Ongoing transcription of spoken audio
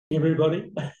Everybody.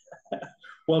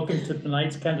 Welcome to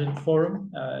tonight's candidate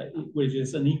forum, which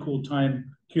is an equal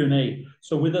time Q&A.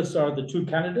 So with us are the two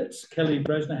candidates, Kellie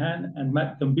Bresnehan and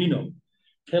Matt Gambino.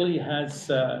 Kellie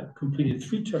has completed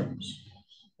 3 terms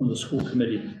on the school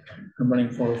committee. I'm running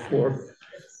for a 4th.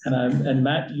 And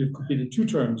Matt, you've completed 2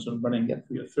 terms and running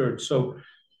for your 3rd. So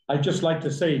I'd just like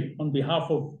to say on behalf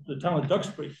of the town of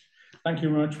Duxbury, thank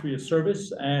you very much for your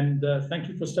service and thank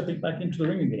you for stepping back into the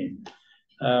ring again.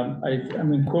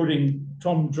 I'm quoting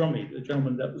Tom Drummy, the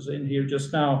gentleman that was in here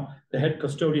just now, the head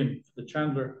custodian for the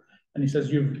Chandler, and he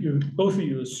says, both of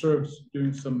you have served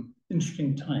during some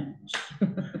interesting times.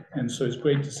 And so it's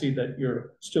great to see that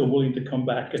you're still willing to come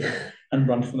back and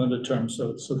run for another term.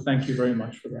 So thank you very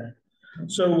much for that.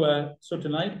 So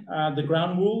tonight, the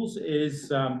ground rules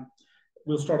is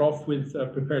we'll start off with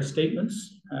prepared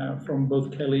statements from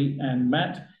both Kellie and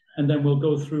Matt, and then we'll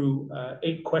go through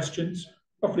 8 questions,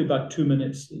 roughly about 2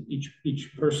 minutes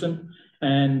each person.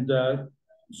 And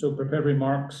so prepared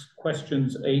remarks,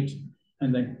 questions 8,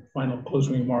 and then final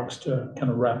closing remarks to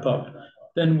kind of wrap up.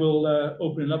 Then we'll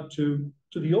open it up to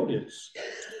the audience.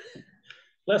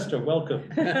 Lester, welcome.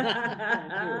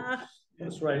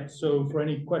 That's right. So for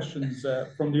any questions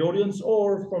from the audience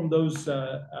or from those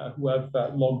who have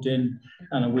logged in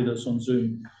and are with us on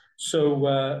Zoom.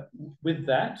 So with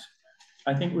that,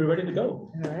 I think we're ready to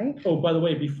go. All right. Oh, by the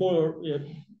way, before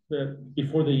the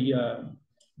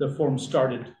forum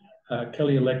started,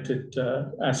 Kellie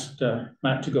asked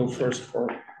Matt to go first for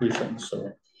briefing.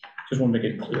 So just want to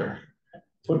make it clear.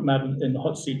 Put Matt in the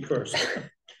hot seat first.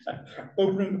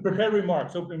 Opening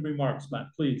remarks, Matt,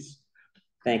 please.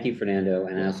 Thank you, Fernando.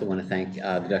 And I also want to thank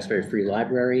the Duxbury Free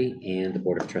Library and the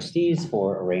Board of Trustees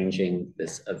for arranging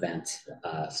this event.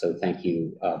 So thank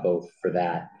you both for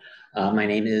that. My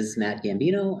name is Matt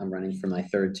Gambino. I'm running for my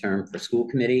 3rd term for school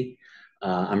committee.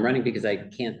 I'm running because I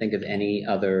can't think of any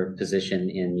other position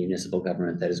in municipal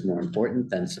government that is more important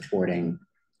than supporting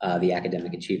the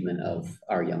academic achievement of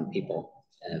our young people.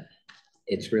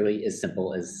 It's really as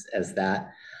simple as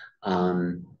that.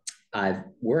 I've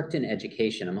worked in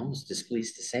education. I'm almost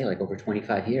displeased to say like over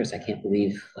 25 years. I can't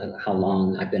believe how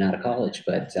long I've been out of college,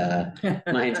 but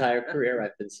my entire career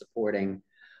I've been supporting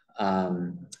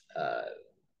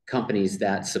companies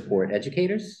that support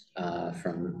educators,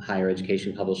 from higher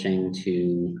education publishing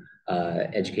to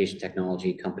education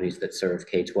technology companies that serve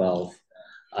K-12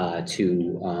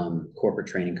 to corporate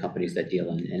training companies that deal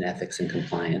in ethics and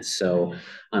compliance. So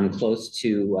I'm close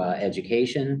to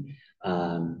education.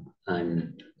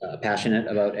 I'm passionate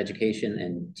about education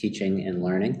and teaching and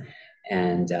learning.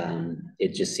 And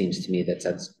it just seems to me that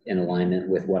that's in alignment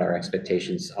with what our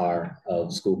expectations are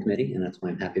of school committee. And that's why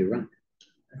I'm happy to run.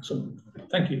 Excellent.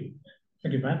 Thank you.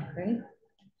 Thank you, Matt. Great.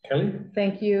 Kellie?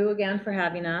 Thank you again for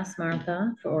having us,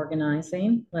 Martha, for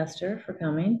organizing, Lester, for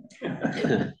coming.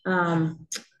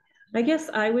 I guess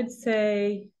I would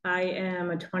say I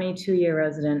am a 22-year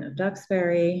resident of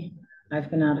Duxbury. I've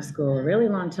been out of school a really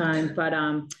long time, but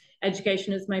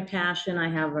education is my passion. I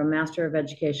have a Master of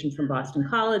Education from Boston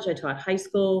College. I taught high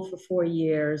school for 4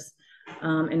 years.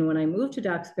 And when I moved to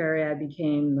Duxbury, I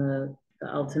became the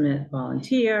ultimate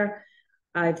volunteer.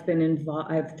 I've been involved.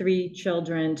 I have 3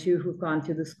 children, 2 who've gone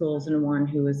through the schools and 1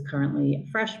 who is currently a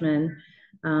freshman.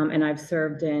 And I've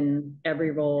served in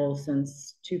every role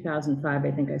since 2005.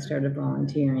 I think I started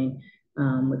volunteering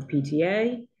with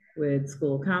PTA, with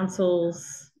school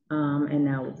councils, and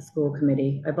now with the school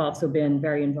committee. I've also been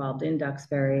very involved in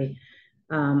Duxbury.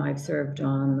 I've served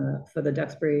for the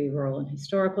Duxbury Rural and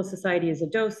Historical Society as a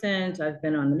docent. I've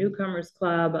been on the Newcomers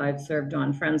Club. I've served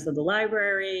on Friends of the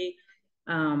Library.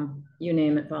 You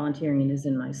name it, volunteering is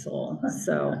in my soul.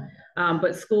 So,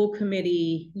 but school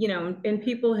committee, you know, and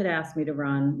people had asked me to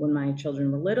run when my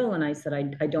children were little, and I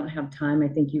said, I don't have time. I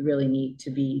think you really need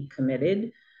to be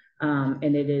committed.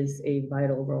 And it is a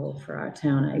vital role for our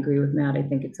town. I agree with Matt. I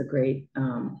think it's a great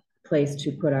place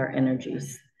to put our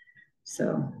energies.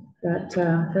 So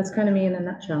that's kind of me in a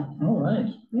nutshell. All right.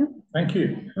 Yeah. Thank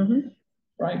you.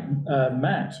 Right.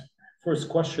 Matt, first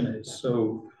question is,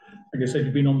 so like I said,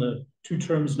 you've been on the 2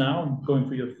 terms now and going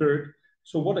for your 3rd.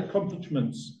 So what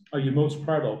accomplishments are you most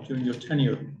proud of during your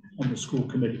tenure on the school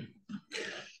committee?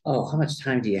 Oh, how much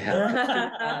time do you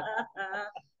have?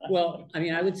 Well, I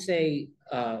mean, I would say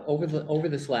over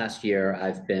this last year,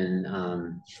 I've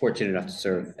been fortunate enough to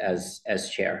serve as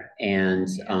chair, and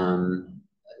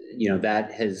you know,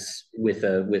 that has with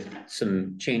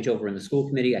some changeover in the school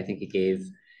committee, I think it gave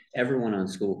everyone on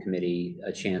school committee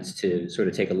a chance to sort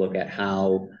of take a look at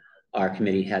how our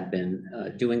committee had been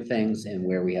doing things and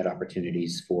where we had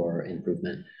opportunities for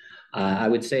improvement. I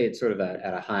would say it's sort of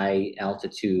at a high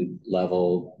altitude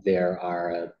level. There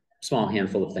are small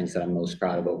handful of things that I'm most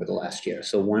proud of over the last year.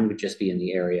 So one would just be in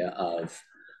the area of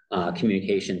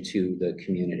communication to the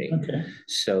community. Okay.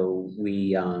 So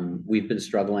we've been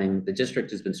struggling, the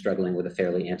district has been struggling with a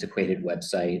fairly antiquated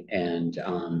website, and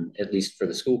at least for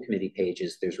the school committee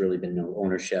pages, there's really been no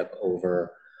ownership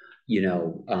over,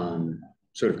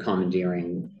 sort of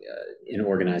commandeering and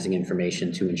organizing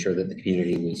information to ensure that the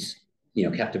community was,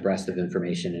 kept abreast of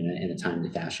information in a timely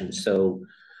fashion. So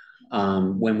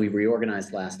when we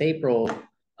reorganized last April,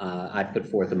 I put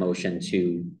forth a motion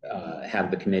to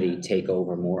have the committee take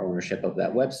over more ownership of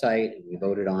that website, and we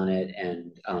voted on it.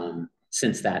 And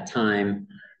since that time,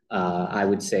 I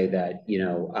would say that,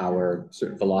 our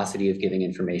sort of velocity of giving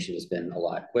information has been a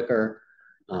lot quicker.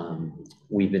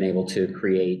 We've been able to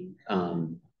create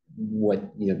what,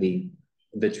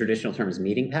 the traditional term is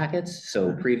meeting packets.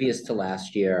 So previous to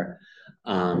last year,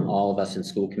 all of us in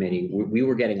school committee, we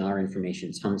were getting our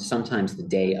information sometimes the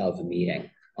day of a meeting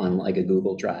on like a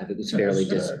Google Drive. It was fairly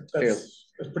that's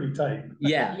pretty tight.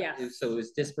 Yeah. Yes. So it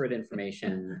was disparate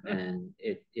information, and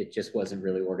it just wasn't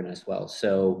really organized well.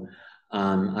 So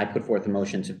I put forth a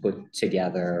motion to put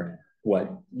together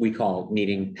what we call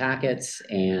meeting packets,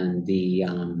 and the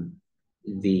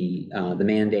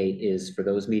mandate is for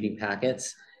those meeting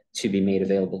packets to be made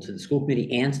available to the school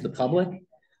committee and to the public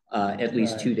at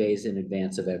least 2 days in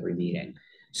advance of every meeting.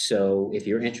 So if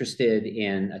you're interested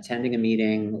in attending a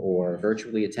meeting or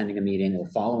virtually attending a meeting or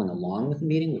following along with the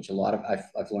meeting, which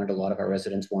I've learned a lot of our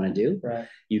residents want to do, right,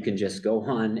 you can just go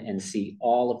on and see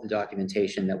all of the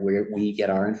documentation that we get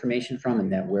our information from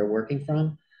and that we're working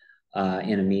from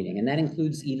in a meeting. And that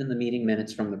includes even the meeting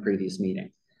minutes from the previous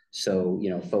meeting. So,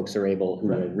 folks are able,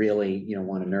 who are really,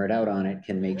 want to nerd out on it,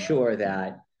 can make sure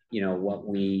that, what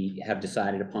we have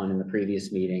decided upon in the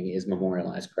previous meeting is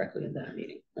memorialized correctly in that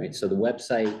meeting, right? So the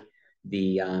website,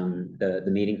 the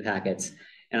meeting packets,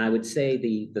 and I would say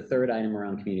the third item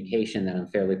around communication that I'm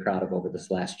fairly proud of over this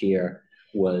last year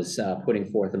was putting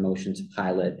forth a motion to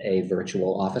pilot a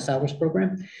virtual office hours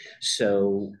program.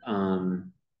 So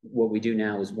what we do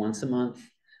now is once a month,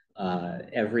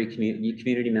 every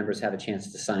community members have a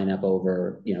chance to sign up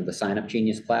over, the Sign Up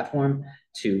Genius platform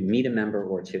to meet a member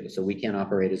or two. So we can't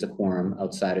operate as a quorum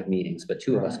outside of meetings, but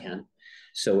two of us can.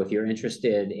 So if you're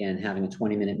interested in having a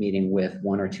 20-minute meeting with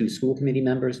one or two school committee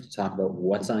members to talk about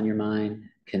what's on your mind,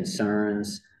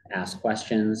 concerns, ask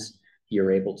questions,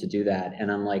 you're able to do that. And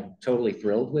I'm like totally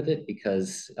thrilled with it,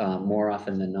 because more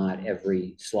often than not,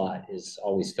 every slot is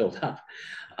always filled up.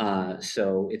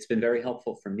 So it's been very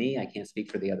helpful for me. I can't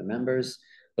speak for the other members,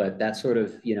 but that's sort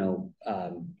of,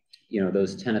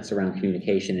 those tenets around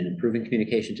communication and improving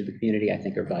communication to the community, I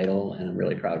think, are vital, and I'm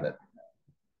really proud of it.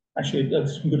 Actually,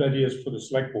 that's some good ideas for the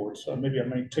select board, so maybe I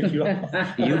might take you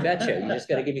up. You betcha. You just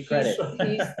got to give me credit.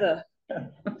 He's the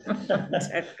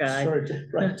tech guy. Sorry,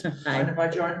 right. Mind if I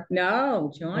join?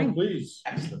 No, Oh, join. please.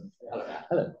 Excellent.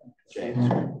 Hello.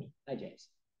 James. Hi, James.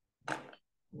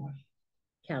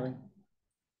 Kelly.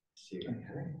 See you.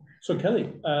 So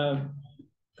Kelly,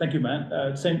 thank you,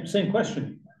 man. Same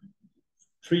question.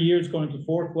 3 years going to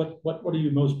fourth, what are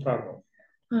you most proud of?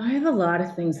 I have a lot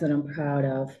of things that I'm proud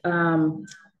of.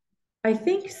 I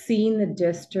think seeing the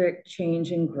district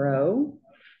change and grow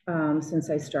since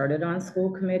I started on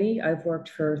school committee. I've worked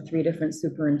for 3 different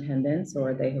superintendents,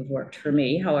 or they have worked for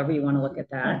me, however you want to look at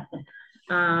that.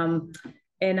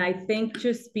 And I think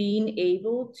just being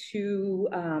able to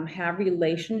have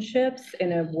relationships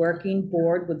in a working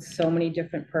board with so many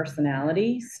different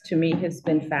personalities, to me, has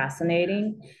been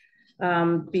fascinating.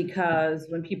 Because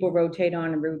when people rotate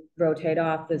on and rotate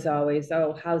off, there's always,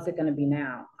 oh, how's it going to be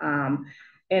now?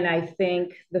 And I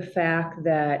think the fact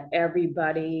that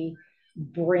everybody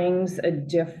brings a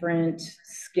different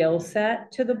skill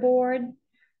set to the board,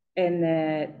 and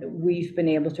that we've been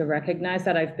able to recognize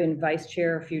that. I've been vice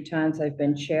chair a few times, I've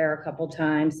been chair a couple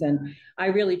times, and I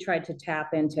really tried to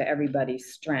tap into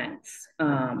everybody's strengths.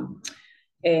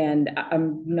 And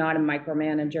I'm not a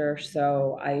micromanager,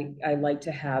 so I like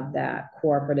to have that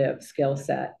cooperative skill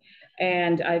set.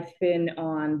 And I've been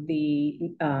on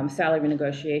the salary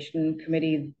negotiation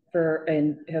committee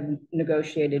and have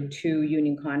negotiated 2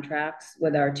 union contracts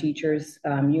with our teachers,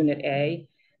 Unit A,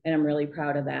 and I'm really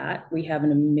proud of that. We have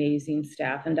an amazing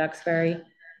staff in Duxbury,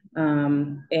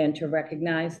 and to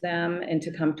recognize them and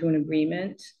to come to an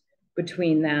agreement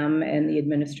between them and the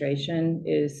administration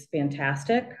is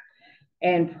fantastic.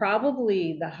 And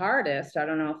probably the hardest, I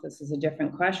don't know if this is a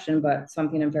different question, but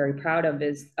something I'm very proud of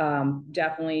is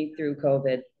definitely through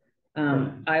COVID.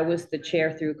 I was the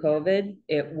chair through COVID.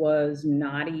 It was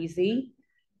not easy.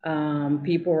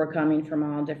 People were coming from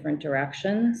all different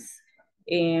directions,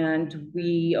 and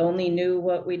we only knew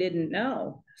what we didn't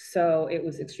know. So it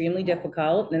was extremely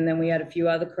difficult. And then we had a few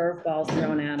other curveballs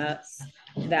thrown at us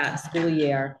that school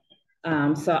year.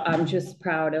 So I'm just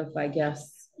proud of, I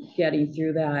guess, getting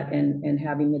through that and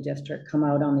having the district come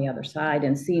out on the other side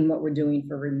and seeing what we're doing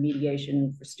for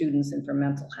remediation for students and for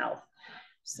mental health.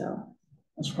 So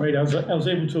that's right. I was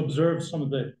able to observe some of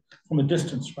the, from a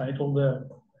distance, right, all the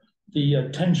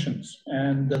tensions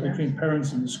and between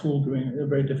parents and the school during a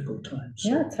very difficult time. So,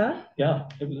 yeah, tough. Yeah,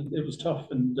 it was tough,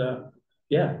 and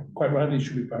yeah, quite rightly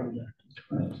should be proud of that.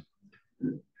 Right.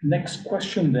 Next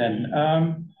question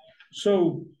then.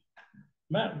 So,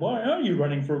 Matt, why are you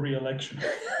running for re-election?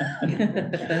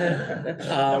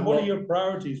 And what are your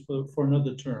priorities for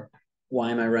another term?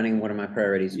 Why am I running? What are my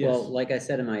priorities? Yes. Well, like I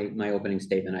said in my opening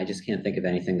statement, I just can't think of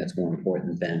anything that's more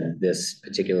important than this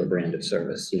particular brand of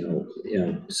service. You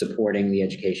know, supporting the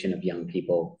education of young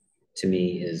people to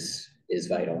me is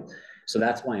vital. So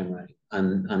that's why I'm running.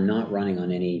 I'm not running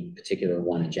on any particular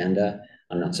one agenda.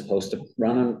 I'm not supposed to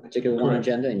run on a particular one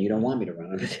agenda, and you don't want me to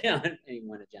run on any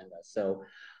one agenda. So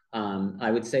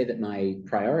I would say that my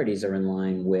priorities are in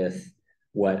line with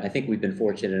what I think we've been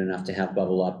fortunate enough to have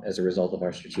bubble up as a result of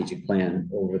our strategic plan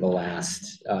over the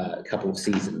last couple of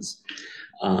seasons.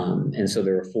 And so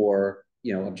there are 4,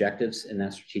 objectives in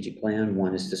that strategic plan.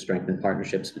 1 is to strengthen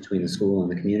partnerships between the school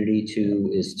and the community.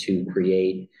 2 is to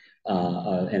create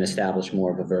and establish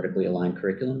more of a vertically aligned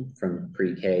curriculum from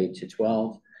pre-K to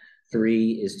 12.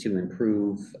 3 is to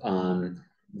improve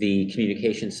the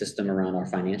communication system around our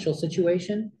financial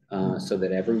situation so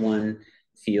that everyone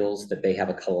feels that they have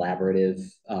a collaborative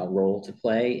role to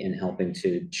play in helping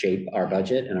to shape our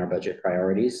budget and our budget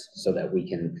priorities so that we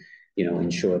can,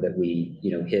 ensure that we,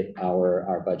 hit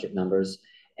our budget numbers.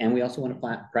 And we also want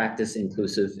to practice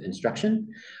inclusive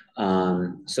instruction.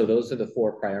 So those are the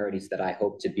 4 priorities that I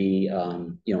hope to be,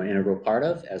 an integral part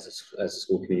of as a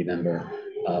school committee member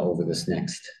over this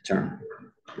next term.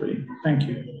 Great, thank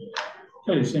you.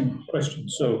 Kelly, same question.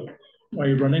 So why are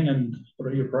you running, and what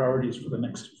are your priorities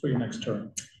for your next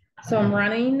term? So I'm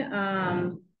running,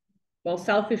 well,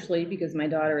 selfishly, because my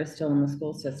daughter is still in the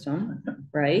school system,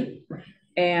 right?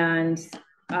 And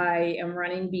I am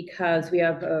running because we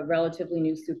have a relatively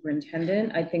new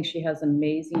superintendent. I think she has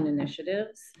amazing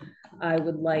initiatives. I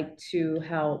would like to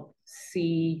help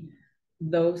see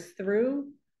those through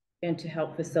and to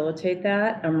help facilitate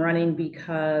that. I'm running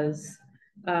because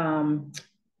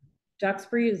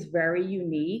Duxbury is very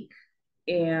unique,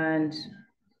 and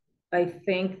I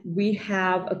think we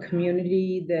have a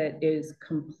community that is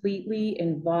completely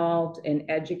involved and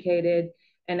educated,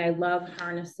 and I love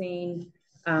harnessing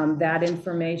that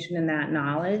information and that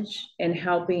knowledge and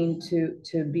helping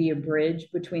to be a bridge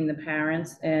between the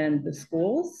parents and the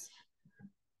schools.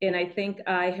 And I think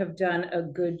I have done a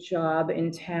good job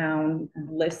in town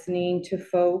listening to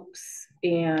folks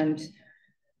and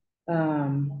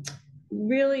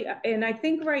really, and I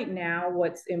think right now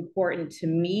what's important to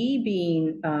me,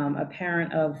 being a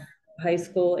parent of high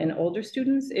school and older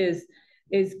students, is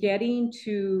getting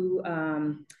to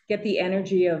get the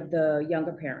energy of the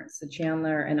younger parents, the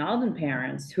Chandler and Alden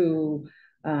parents, who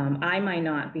I might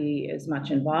not be as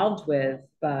much involved with,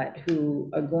 but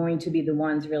who are going to be the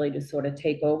ones really to sort of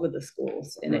take over the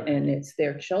schools, and, right. and it's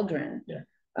their children.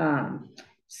 Yeah.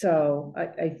 So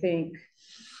I think,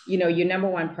 your number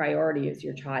 1 priority is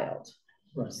your child.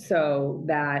 Right. So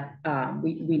that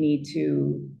we need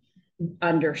to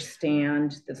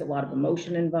understand there's a lot of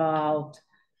emotion involved.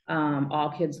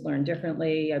 All kids learn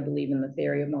differently. I believe in the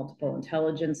theory of multiple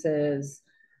intelligences.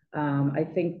 I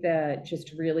think that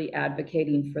just really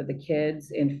advocating for the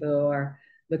kids and for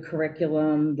the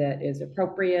curriculum that is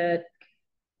appropriate,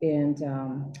 and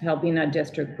helping that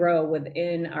district grow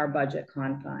within our budget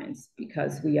confines,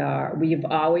 because we've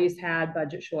always had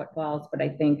budget shortfalls, but I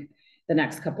think the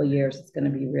next couple of years it's going to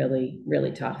be really,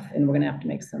 really tough, and we're going to have to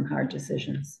make some hard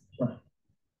decisions. Right.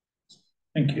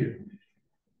 Thank you.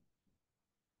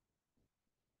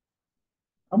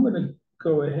 I'm going to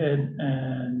go ahead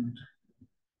and...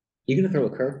 You're going to throw a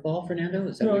curveball, Fernando?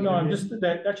 Is that no, I'm just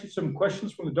actually some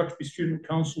questions from the Duxbury Student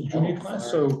Council junior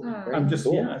class. So I'm just,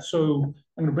 cool. So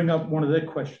I'm going to bring up one of their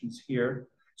questions here.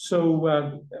 So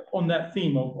on that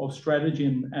theme of strategy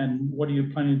and what are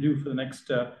you planning to do for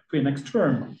your next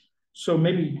term? So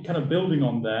maybe kind of building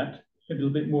on that, maybe a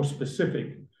little bit more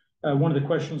specific. One of the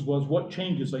questions was, what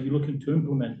changes are you looking to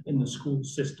implement in the school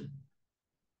system?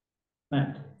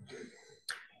 Matt?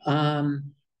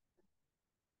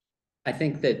 I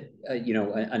think that,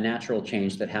 a natural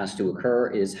change that has to occur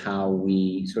is how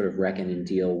we sort of reckon and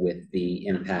deal with the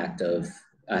impact of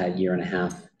a year and a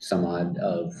half, some odd,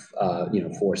 of,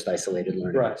 forced isolated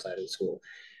learning outside of the school.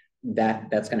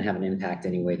 that's going to have an impact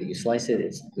any way that you slice it.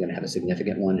 It's going to have a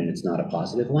significant one, and it's not a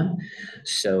positive one.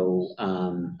 So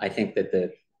I think that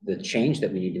the change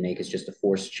that we need to make is just a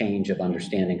forced change of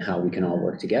understanding how we can all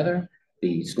work together,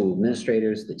 the school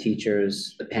administrators, the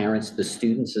teachers, the parents, the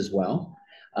students as well,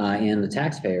 and the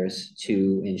taxpayers,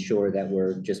 to ensure that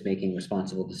we're just making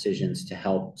responsible decisions to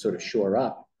help sort of shore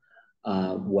up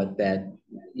what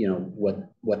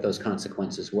those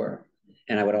consequences were.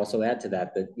 And I would also add to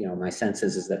that, my sense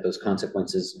is that those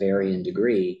consequences vary in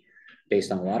degree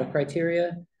based on a lot of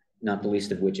criteria, not the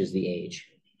least of which is the age,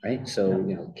 right?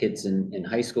 So, kids in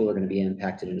high school are going to be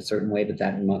impacted in a certain way, but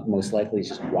that most likely is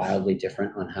just wildly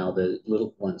different on how the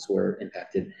little ones were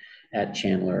impacted at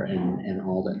Chandler and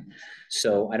Alden.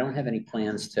 So I don't have any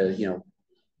plans to,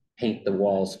 paint the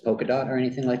walls polka dot or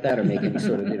anything like that, or make any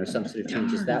sort of, some sort of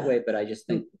changes that way. But I just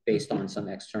think based on some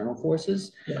external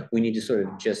forces, we need to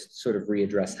sort of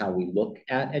readdress how we look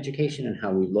at education and how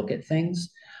we look at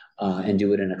things, and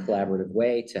do it in a collaborative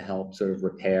way to help sort of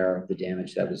repair the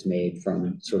damage that was made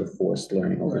from sort of forced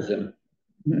learning over Zoom.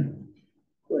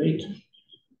 Great.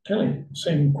 Kelly,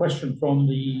 same question from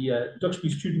the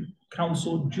Duxbury Student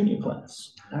Council junior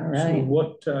class. All right.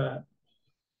 So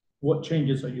what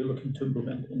changes are you looking to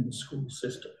implement in the school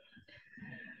system?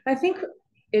 I think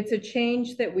it's a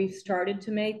change that we've started to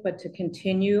make, but to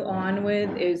continue on with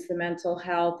is the mental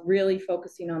health, really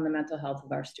focusing on the mental health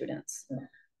of our students.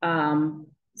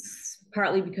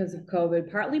 Partly because of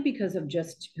COVID, partly because of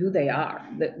just who they are.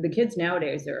 The kids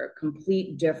nowadays are a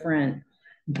complete different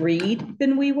breed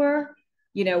than we were.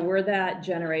 We're that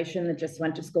generation that just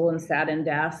went to school and sat in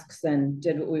desks and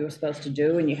did what we were supposed to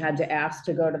do. And you had to ask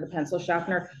to go to the pencil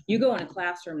sharpener. You go in a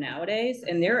classroom nowadays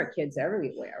and there are kids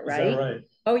everywhere, right? Is that right?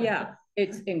 Oh yeah,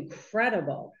 it's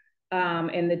incredible.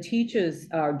 And the teachers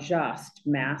are just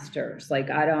masters.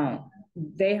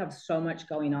 They have so much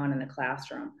going on in the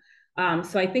classroom.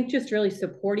 So I think just really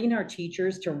supporting our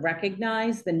teachers to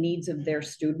recognize the needs of their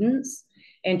students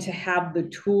and to have the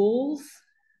tools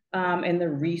and the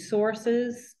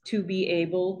resources to be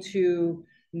able to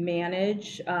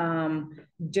manage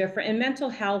different, and mental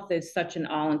health is such an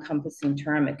all-encompassing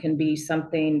term. It can be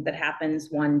something that happens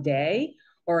one day,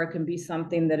 or it can be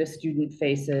something that a student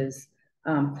faces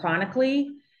chronically.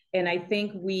 And I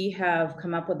think we have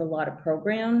come up with a lot of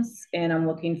programs, and I'm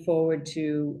looking forward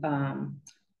to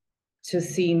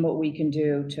seeing what we can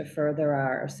do to further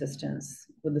our assistance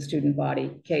with the student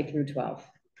body, K through 12.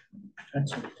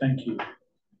 Excellent, thank you.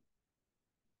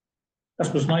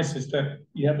 That's what's nice, is that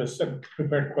you have a set of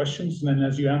prepared questions, and then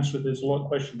as you answer, there's a lot of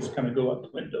questions kind of go out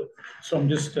the window. So I'm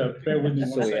just, bear with me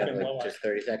one So we have second. just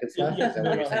 30 seconds left, is that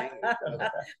what you're saying? Okay.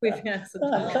 We've answered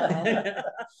them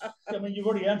all. I mean, you've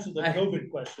already answered the COVID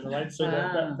question, right? So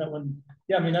that one,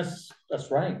 yeah, I mean, that's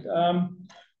right.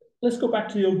 Let's go back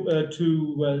to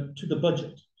the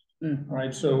budget. All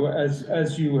right. So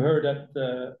as you heard at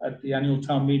the annual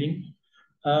town meeting,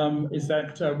 is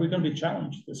that we're going to be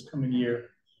challenged this coming year.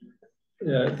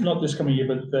 Not this coming year,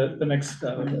 but the next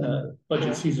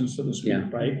budget season, so to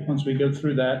speak, right? Once we go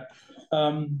through that,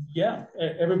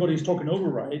 everybody's talking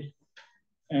override,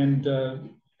 and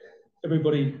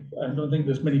everybody, I don't think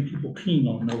there's many people keen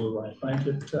on an override, right?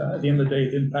 At the end of the day,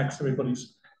 it impacts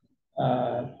everybody's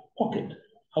pocket.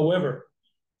 However,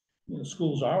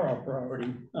 schools are our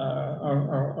priority,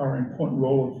 are an important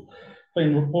role of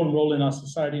playing an important role in our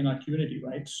society and our community,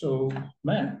 right? So,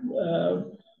 man.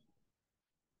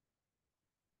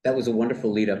 That was a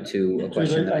wonderful lead up to a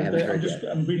question that I haven't heard yet.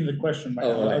 I'm reading the question right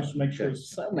now. I'll just make sure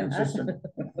it's consistent.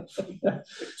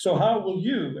 So how will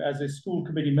you, as a school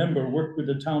committee member, work with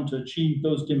the town to achieve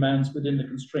those demands within the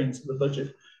constraints of the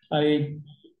budget?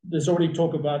 There's already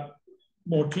talk about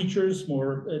more teachers,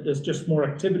 there's just more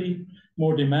activity,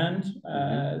 more demand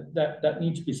that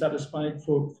needs to be satisfied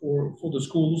for the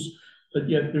schools, but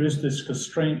yet there is this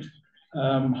constraint.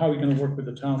 How are we going to work with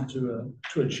the town to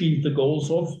achieve the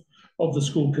goals of the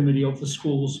school committee, of the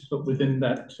schools, but within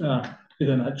that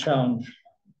challenge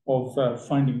of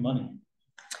finding money?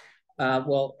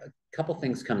 Well, a couple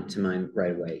things come to mind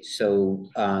right away. So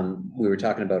we were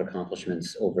talking about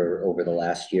accomplishments over the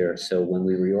last year. So when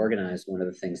we reorganized, one of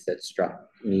the things that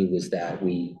struck me was that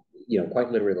we,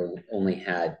 quite literally only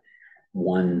had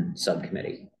one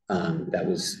subcommittee that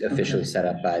was officially set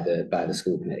up by the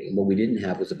school committee. What we didn't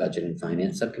have was a budget and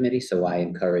finance subcommittee. So I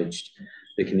encouraged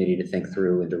the committee to think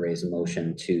through and to raise a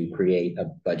motion to create a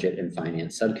budget and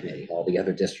finance subcommittee. All the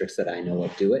other districts that I know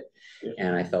of do it.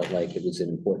 And I felt like it was an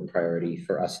important priority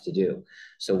for us to do.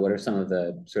 So what are some of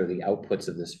the sort of the outputs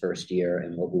of this first year,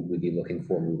 and what would we be looking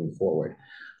for moving forward?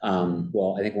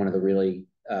 Well, I think one of the really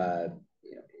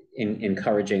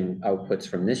encouraging outputs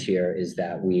from this year is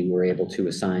that we were able to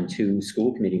assign 2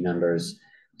 school committee members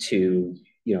to,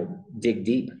 dig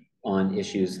deep on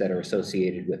issues that are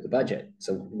associated with the budget.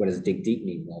 So what does dig deep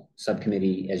mean? Well,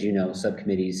 subcommittee, as you know,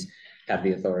 subcommittees have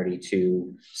the authority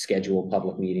to schedule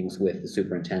public meetings with the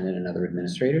superintendent and other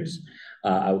administrators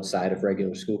outside of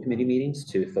regular school committee meetings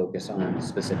to focus on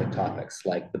specific topics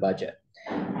like the budget.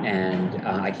 And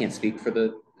I can't speak for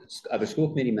the other school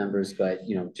committee members, but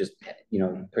just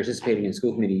participating in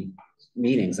school committee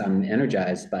meetings, I'm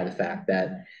energized by the fact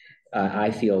that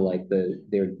I feel like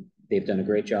they've done a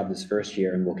great job this first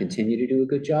year and will continue to do a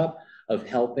good job of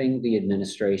helping the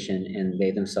administration and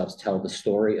they themselves tell the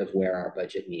story of where our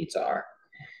budget needs are.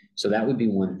 So that would be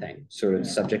one thing, sort of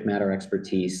subject matter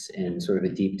expertise and sort of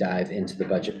a deep dive into the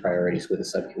budget priorities with a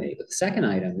subcommittee. But the second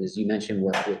item is you mentioned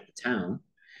work with the town.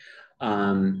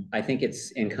 I think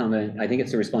it's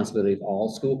the responsibility of all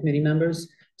school committee members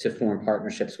to form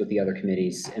partnerships with the other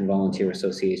committees and volunteer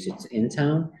associations in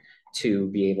town to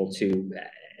be able to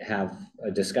have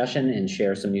a discussion and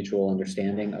share some mutual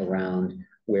understanding around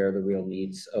where the real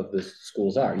needs of the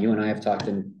schools are. You and I have talked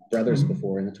in brothers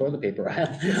before in the toilet paper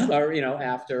aisle, or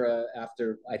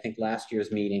after I think last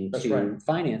year's meeting. That's to right.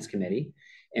 Finance committee,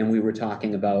 and we were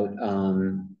talking about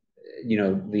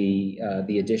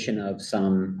the addition of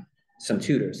some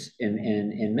tutors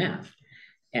in math.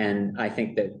 And I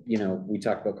think that, we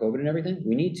talked about COVID and everything.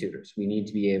 We need tutors. We need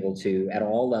to be able to, at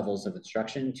all levels of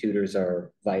instruction, tutors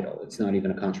are vital. It's not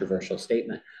even a controversial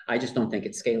statement. I just don't think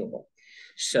it's scalable.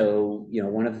 So,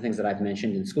 one of the things that I've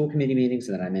mentioned in school committee meetings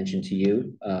and that I mentioned to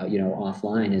you,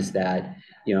 offline is that,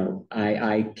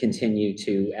 I continue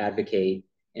to advocate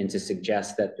and to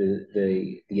suggest that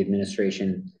the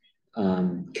administration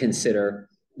consider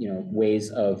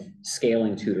ways of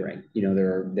scaling tutoring.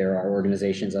 There are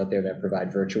organizations out there that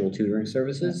provide virtual tutoring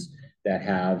services that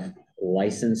have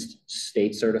licensed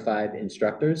state certified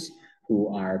instructors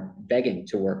who are begging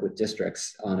to work with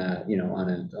districts on a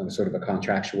sort of a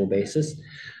contractual basis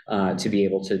to be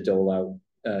able to dole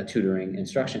out tutoring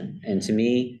instruction. And to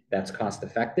me, that's cost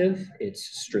effective,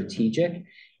 it's strategic.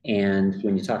 And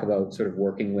when you talk about sort of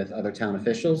working with other town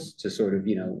officials to sort of,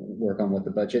 work on what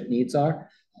the budget needs are,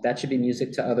 that should be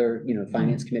music to other,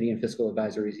 finance committee and fiscal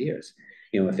advisory's ears.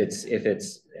 If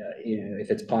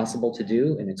it's possible to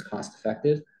do and it's cost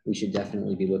effective, we should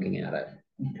definitely be looking at it.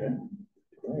 Okay,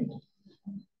 great.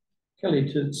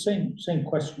 Kelly, same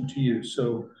question to you.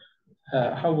 So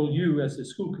how will you, as a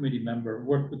school committee member,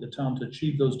 work with the town to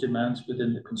achieve those demands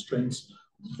within the constraints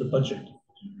of the budget?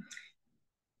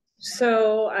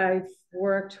 So I've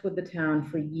worked with the town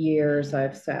for years.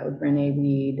 I've sat with Renee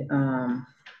Reed,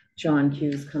 John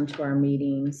Hughes come to our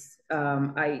meetings.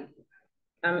 I'm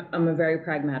a very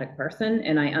pragmatic person,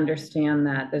 and I understand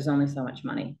that there's only so much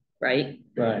money, right?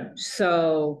 Right.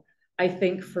 So I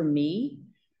think for me,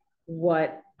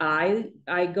 what I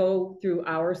go through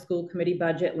our school committee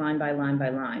budget line by line by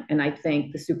line, and I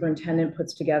think the superintendent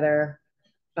puts together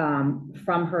from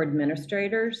her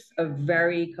administrators a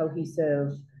very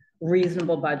cohesive,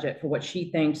 reasonable budget for what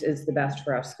she thinks is the best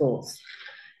for our schools.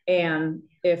 And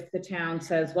if the town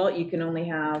says, well, you can only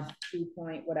have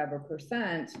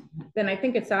 2.whatever%, then I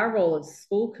think it's our role as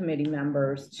school committee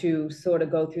members to sort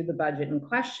of go through the budget and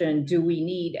question, do we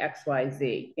need X, Y,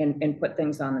 Z, and put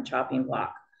things on the chopping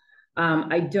block.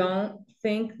 I don't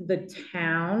think the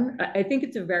town, I think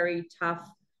it's a very tough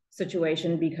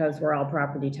situation because we're all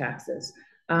property taxes.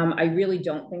 I really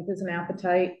don't think there's an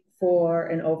appetite for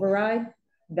an override.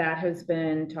 That has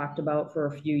been talked about for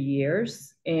a few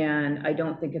years, and I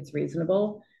don't think it's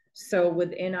reasonable. So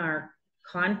within our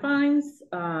confines,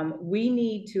 we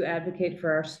need to advocate for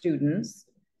our students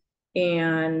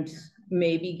and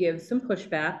maybe give some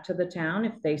pushback to the town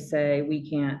if they say we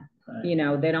can't, they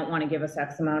don't want to give us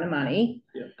X amount of money.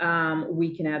 Yeah.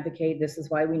 We can advocate, this is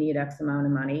why we need X amount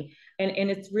of money. And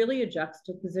it's really a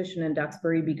juxtaposition in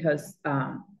Duxbury because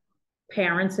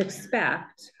parents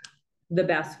expect the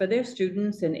best for their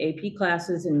students in AP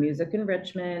classes and music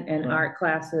enrichment and art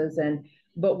classes,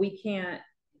 but we can't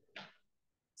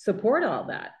support all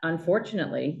that,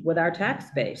 unfortunately, with our tax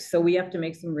base. So we have to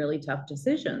make some really tough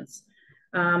decisions.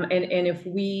 And if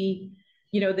we,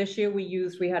 this year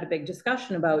we had a big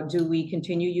discussion about, do we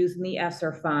continue using the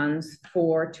ESSER funds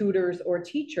for tutors or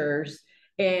teachers?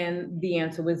 And the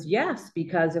answer was yes,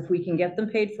 because if we can get them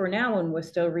paid for now and we're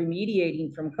still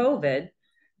remediating from COVID,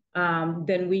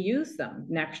 then we use them.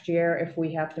 Next year, if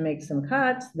we have to make some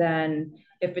cuts, then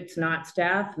if it's not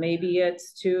staff, maybe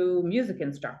it's to music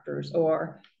instructors,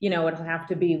 or, it'll have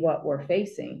to be what we're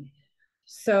facing.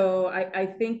 So I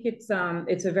think it's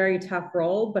a very tough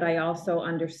role, but I also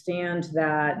understand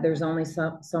that there's only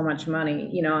so much money.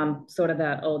 You know, I'm sort of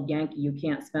that old Yankee, you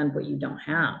can't spend what you don't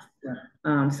have.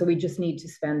 Right. So we just need to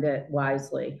spend it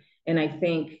wisely. And I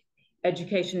think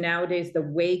education nowadays, the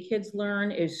way kids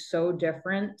learn is so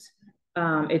different.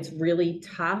 It's really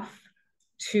tough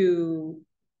to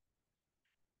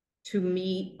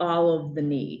meet all of the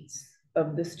needs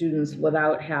of the students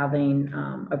without having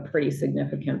a pretty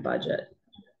significant budget.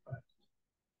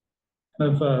 I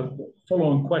have a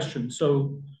follow-on question.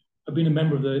 So I've been a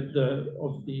member of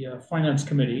the finance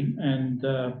committee, and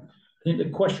I think the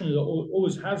question that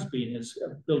always has been is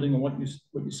building on what you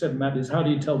said, Matt, is how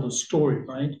do you tell the story,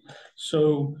 right?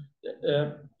 So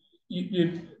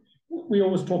we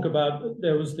always talk about,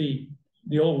 there was the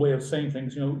old way of saying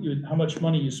things, you know, how much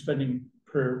money you're spending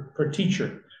per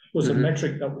teacher was a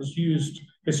metric that was used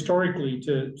historically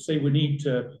to say we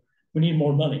need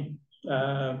more money.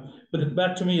 But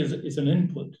that to me is an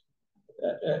input.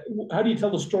 How do you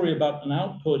tell the story about an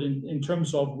output in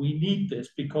terms of we need this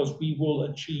because we will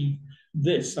achieve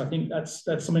this? I think that's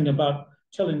something about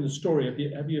telling the story.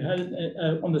 Have you had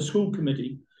on the school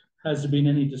committee, has there been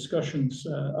any discussions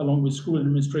along with school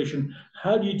administration?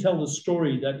 How do you tell the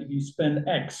story that if you spend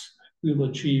X, we will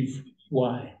achieve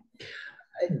Y?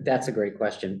 That's a great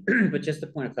question. But just a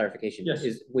point of clarification, yes,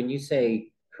 is when you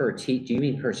say per teacher, do you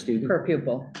mean per student? Per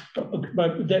pupil.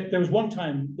 But there was one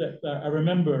time that I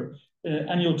remember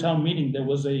annual town meeting, there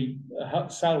was a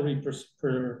salary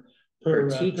per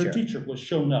teacher was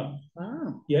shown up.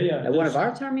 Wow. Yeah. At one of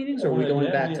our town meetings, or are we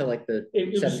going back to like the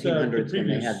 1700s when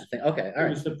they had the thing? Okay, all right.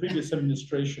 It was the previous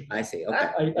administration. I see.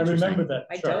 Okay. I remember that.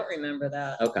 I don't remember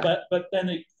that. Okay. But then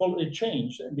it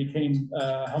changed and became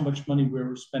how much money we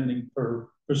were spending per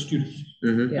student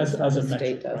Yes, as a the metric,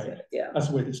 state does right? it. Yeah. That's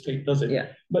the way the state does it. Yeah.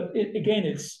 But again,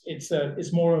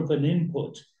 it's more of an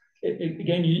input.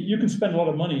 Again, you can spend a lot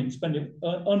of money and spend it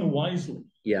unwisely.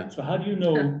 Yeah. So how do you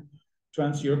know, to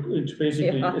answer your, to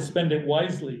basically spend it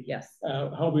wisely? Yes.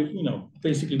 How we,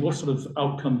 basically what sort of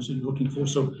outcomes you're looking for.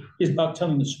 So it's about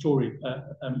telling the story.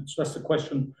 So that's the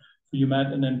question for you, Matt,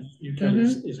 and then for you, Kellie,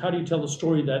 is how do you tell the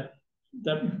story that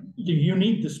you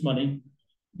need this money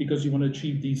because you want to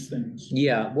achieve these things?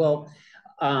 Yeah, well,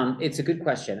 it's a good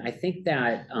question. I think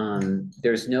that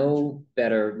there's no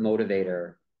better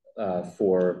motivator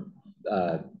for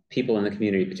people in the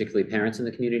community, particularly parents in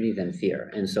the community, than fear.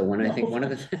 And so when I think one of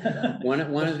the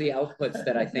one of the outputs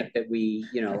that I think that we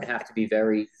have to be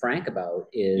very frank about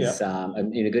is,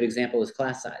 and a good example is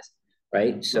class size,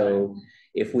 right? So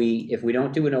if we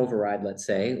don't do an override, let's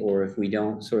say, or if we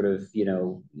don't sort of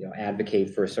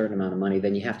advocate for a certain amount of money,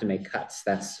 then you have to make cuts.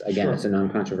 That's again, it's a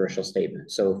non-controversial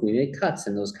statement. So if we make cuts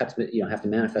and those cuts have to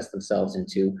manifest themselves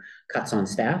into cuts on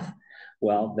staff,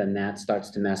 well, then that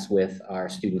starts to mess with our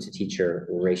student to teacher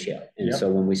ratio. And so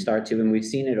when we start to, and we've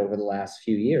seen it over the last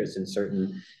few years in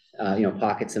certain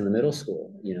pockets in the middle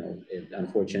school,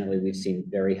 unfortunately, we've seen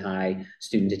very high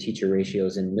student to teacher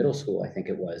ratios in middle school. I think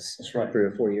it was 3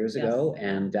 or 4 years ago.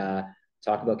 And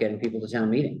talk about getting people to town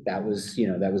meeting. That was,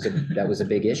 that was a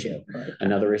big issue.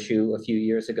 Another issue a few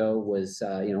years ago was,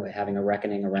 having a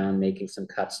reckoning around making some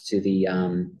cuts to the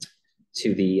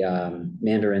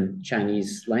Mandarin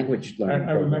Chinese language learning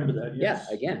I remember that. Yes.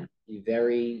 Yeah, again,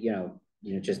 very,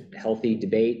 just healthy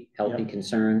debate, healthy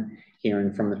concern,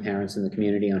 hearing from the parents in the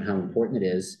community on how important it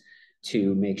is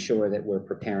to make sure that we're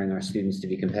preparing our students to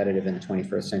be competitive in the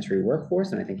 21st century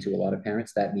workforce. And I think to a lot of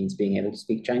parents, that means being able to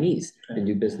speak Chinese and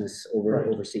do business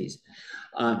overseas.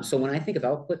 So when I think of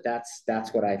output,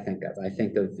 that's what I think of. I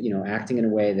think of, acting in a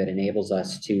way that enables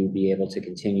us to be able to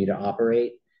continue to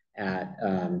operate at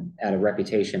a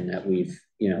reputation that we've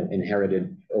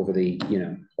inherited over the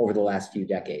last few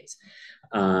decades.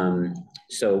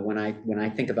 So when I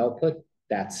think of output,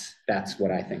 that's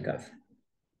what I think of.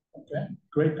 Okay,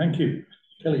 great, thank you,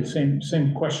 Kellie.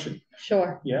 Same question.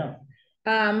 Sure. Yeah.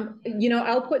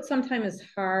 Output sometimes is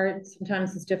hard.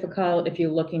 Sometimes it's difficult if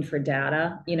you're looking for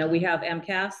data. We have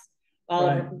MCAS.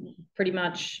 Pretty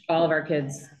much all of our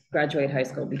kids graduate high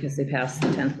school because they passed the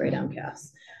 10th grade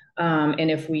MCAS.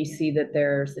 And if we see that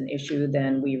there's an issue,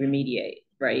 then we remediate,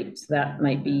 right? So that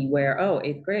might be where,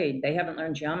 8th grade, they haven't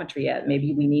learned geometry yet.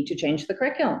 Maybe we need to change the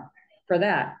curriculum for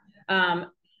that.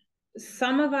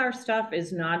 Some of our stuff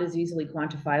is not as easily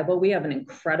quantifiable. We have an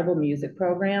incredible music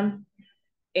program,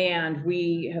 and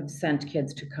we have sent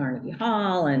kids to Carnegie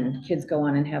Hall, and kids go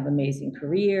on and have amazing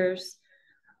careers.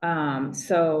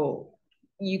 So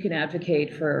you can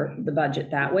advocate for the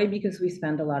budget that way because we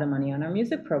spend a lot of money on our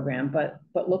music program, but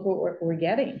look what we're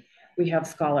getting. We have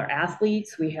scholar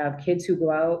athletes, we have kids who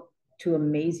go out to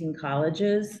amazing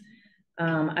colleges.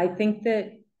 I think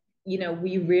that, you know,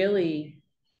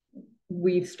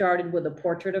 we've started with a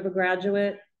portrait of a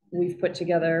graduate we've put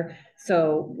together.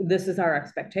 So this is our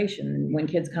expectation. When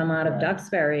kids come out of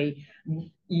Duxbury,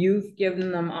 you've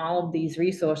given them all of these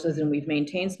resources, and we've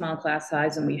maintained small class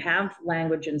size, and we have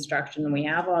language instruction, and we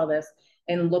have all this,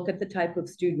 and look at the type of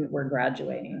student we're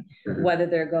graduating, whether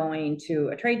they're going to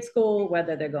a trade school,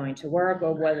 whether they're going to work,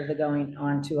 or whether they're going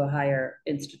on to a higher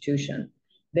institution.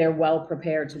 They're well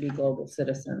prepared to be global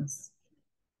citizens.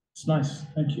 It's nice,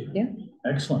 thank you. Yeah.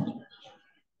 Excellent.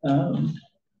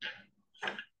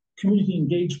 Community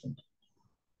engagement.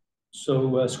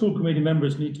 So school committee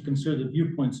members need to consider the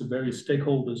viewpoints of various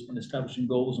stakeholders when establishing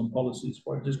goals and policies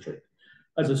for a district.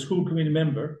 As a school committee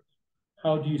member,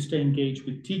 how do you stay engaged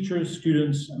with teachers,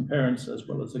 students, and parents, as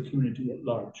well as the community at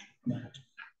large?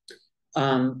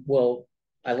 Well,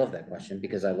 I love that question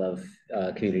because I love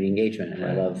community engagement, and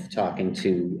I love talking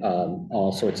to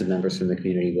all sorts of members from the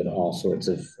community with all sorts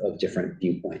of different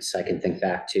viewpoints. I can think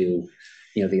back to,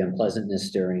 you know, the unpleasantness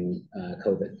during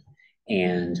COVID,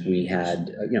 and we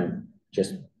had, you know,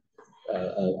 just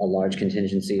a large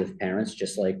contingency of parents,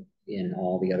 just like in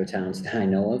all the other towns that I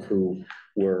know of, who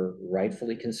were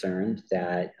rightfully concerned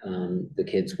that the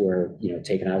kids were, you know,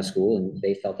 taken out of school, and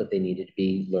they felt that they needed to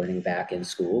be learning back in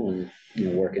school and, you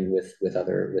know, working with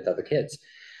other kids.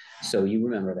 So you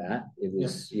remember that it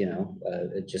was, you know,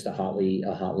 just a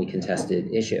hotly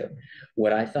contested issue.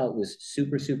 What I felt was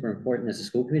super important as a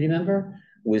school committee member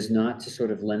was not to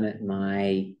sort of limit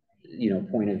my, you know,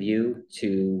 point of view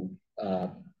to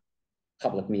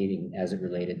public meeting as it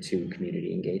related to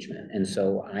community engagement. And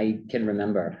so I can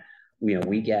remember, you know,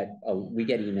 we get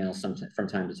emails from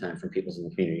time to time from people in the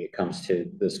community. It comes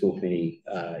to the school committee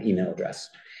email address.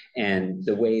 And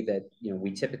the way that, you know,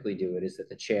 we typically do it is that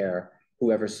the chair,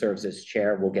 whoever serves as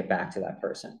chair, will get back to that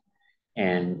person.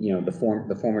 And, you know, the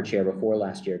former chair before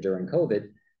last year during COVID,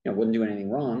 you know, wouldn't do anything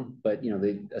wrong, but, you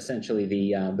know, essentially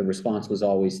the response was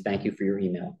always, thank you for your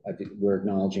email. We're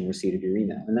acknowledging receipt of your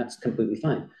email, and that's completely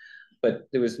fine. But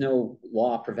there was no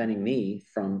law preventing me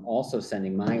from also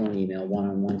sending my own email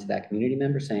one-on-one to that community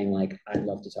member saying, like, I'd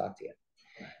love to talk to you.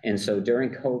 And so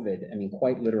during COVID, I mean,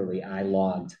 quite literally, I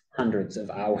logged hundreds of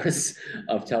hours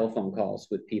of telephone calls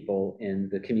with people in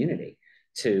the community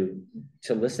to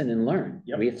listen and learn.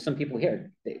 Yep. We have some people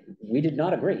here, we did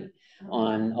not agree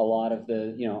on a lot of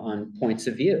the, you know, on points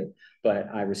of view, but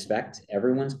I respect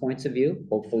everyone's points of view.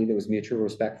 Hopefully there was mutual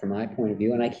respect from my point of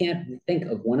view. And I can't think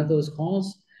of one of those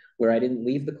calls where I didn't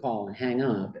leave the call and hang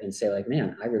up and say, like,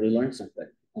 man, I really learned something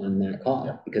on that call.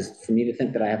 Yeah. Because for me to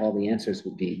think that I have all the answers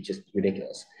would be just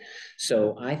ridiculous.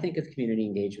 So I think of community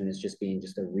engagement as just being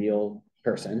just a real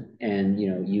person and, you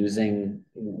know, using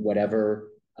whatever,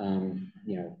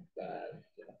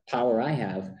 power I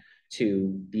have to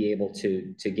be able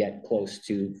to get close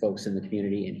to folks in the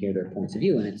community and hear their points of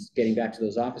view. And it's getting back to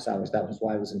those office hours. That was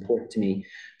why it was important to me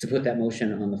to put that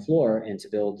motion on the floor and to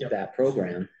build that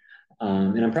program.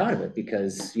 And I'm proud of it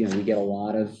because, you know, we get a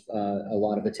lot of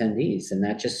attendees, and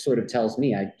that just sort of tells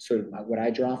me, what I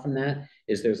draw from that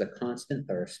is there's a constant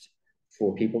thirst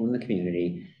for people in the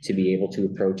community to be able to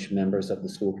approach members of the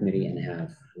school committee and have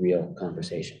real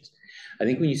conversations. I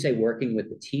think when you say working with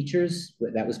the teachers,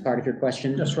 that was part of your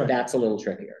question. That's right. That's a little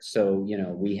trickier. So, you know,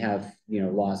 we have, you know,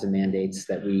 laws and mandates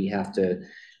that we have to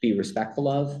be respectful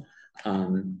of.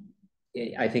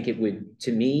 I think it would,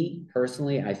 to me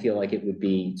personally, I feel like it would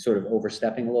be sort of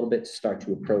overstepping a little bit to start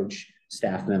to approach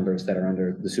staff members that are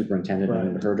under the superintendent and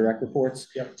under her direct reports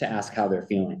to ask how they're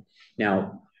feeling.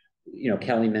 Now, you know,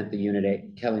 Kellie mentioned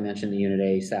the Unit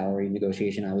A salary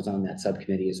negotiation. I was on that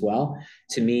subcommittee as well.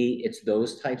 To me, it's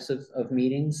those types of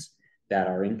meetings that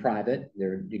are in private,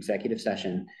 they're executive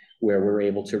session, where we're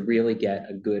able to really get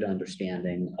a good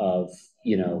understanding of,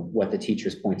 you know, what the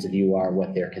teachers' points of view are,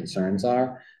 what their concerns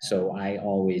are. So I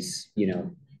always,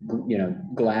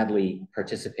 gladly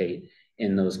participate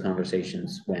in those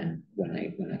conversations when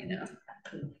I can have.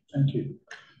 Thank you.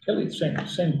 Kellie,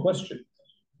 same question.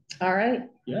 All right.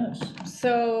 Yes.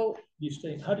 So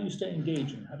how do you stay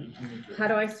engaged and how do you communicate? How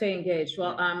do I stay engaged?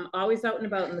 Well, I'm always out and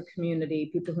about in the community.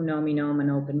 People who know me know I'm an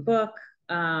open book.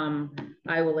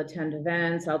 I will attend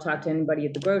events. I'll talk to anybody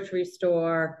at the grocery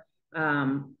store.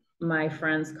 My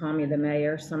friends call me the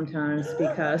mayor sometimes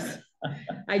because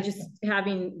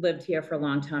having lived here for a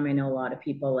long time, I know a lot of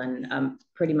people, and I'm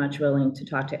pretty much willing to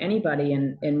talk to anybody.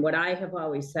 And what I have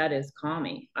always said is, call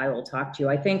me, I will talk to you.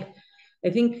 I think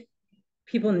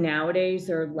people nowadays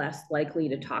are less likely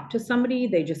to talk to somebody.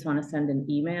 They just want to send an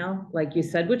email, like you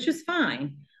said, which is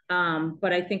fine.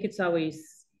 But I think it's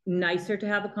always nicer to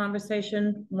have a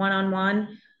conversation one-on-one.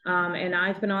 And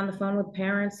I've been on the phone with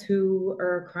parents who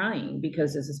are crying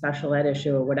because there's a special ed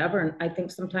issue or whatever. And I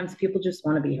think sometimes people just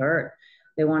want to be heard.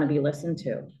 They want to be listened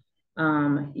to.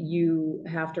 You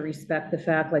have to respect the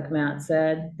fact, like Matt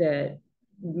said, that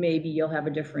maybe you'll have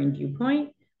a differing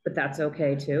viewpoint, but that's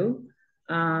okay too.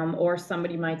 Or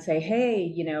somebody might say, hey,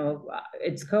 you know,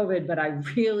 it's COVID, but I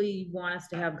really want us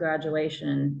to have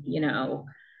graduation, you know,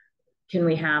 can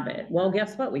we have it? Well,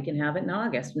 guess what? We can have it in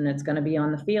August and it's going to be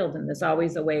on the field, and there's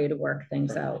always a way to work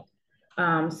things out.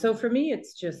 So for me,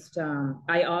 it's just,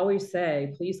 I always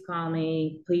say, please call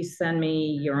me, please send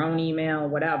me your own email,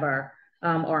 whatever.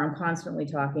 Or I'm constantly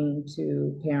talking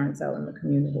to parents out in the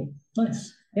community.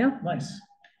 Nice. Yeah. Nice.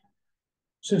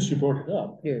 Since you brought it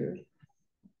up,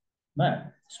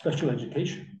 Matt, special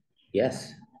education.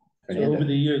 Yes. Fernando. So over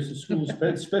the years, the school's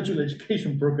special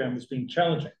education program has been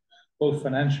challenging, both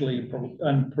financially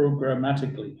and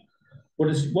programmatically.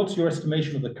 What's your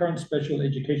estimation of the current special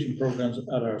education programs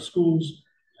at our schools,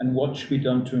 and what should be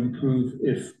done to improve,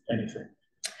 if anything?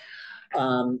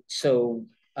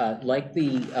 Like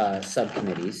the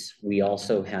subcommittees, we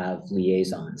also have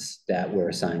liaisons that we're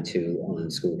assigned to on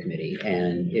the school committee.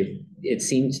 And it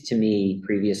seemed to me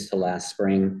previous to last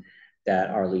spring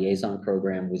that our liaison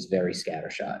program was very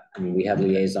scattershot. I mean, we have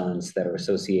liaisons that are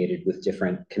associated with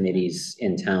different committees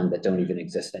in town that don't even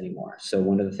exist anymore. So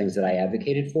one of the things that I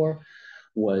advocated for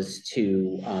was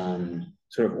to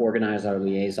sort of organize our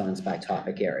liaisons by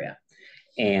topic area.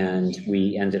 And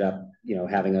we ended up, you know,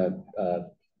 having a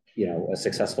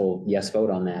successful yes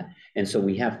vote on that. And so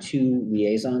we have 2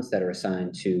 liaisons that are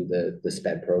assigned to the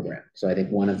SPED program. So I think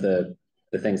one of the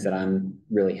things that I'm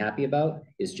really happy about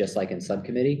is, just like in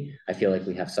subcommittee, I feel like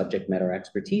we have subject matter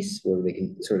expertise where we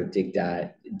can sort of deep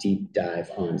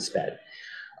dive on SPED.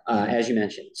 As you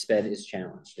mentioned, SPED is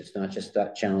challenged. It's not just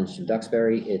challenged in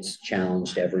Duxbury, it's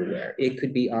challenged everywhere. It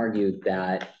could be argued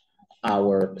that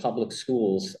our public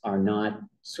schools are not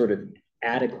sort of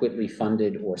adequately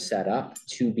funded or set up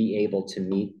to be able to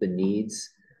meet the needs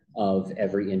of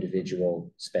every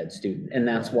individual SPED student. And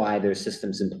that's why there's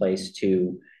systems in place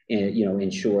to, you know,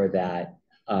 ensure that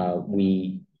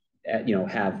we, you know,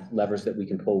 have levers that we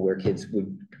can pull where kids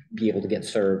would be able to get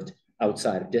served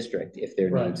outside of district if their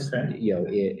needs, you know,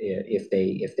 if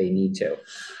they need to.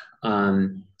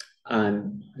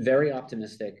 I'm very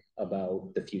optimistic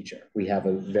about the future. We have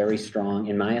a very strong,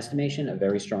 in my estimation, a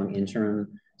very strong interim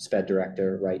SPED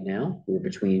director right now. We're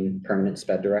between permanent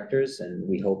SPED directors, and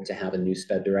we hope to have a new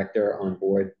SPED director on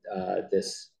board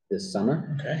this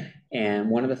summer. Okay. And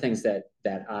one of the things that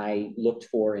I looked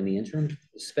for in the interim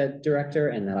SPED director,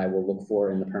 and that I will look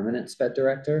for in the permanent SPED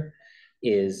director,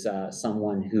 is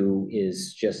someone who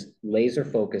is just laser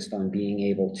focused on being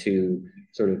able to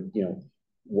sort of, you know,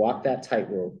 walk that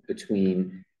tightrope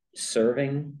between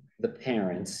serving the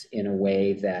parents in a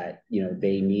way that, you know,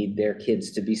 they need their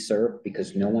kids to be served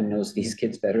because no one knows these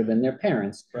kids better than their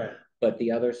parents. Right. But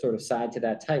the other sort of side to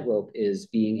that tightrope is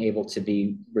being able to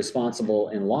be responsible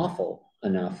and lawful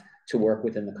enough to work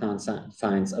within the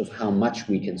confines of how much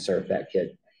we can serve that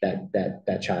kid,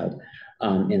 that child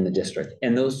in the district.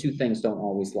 And those 2 things don't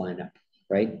always line up,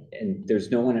 right? And there's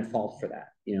no one at fault for that.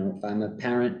 You know, if I'm a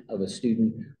parent of a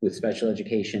student with special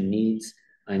education needs,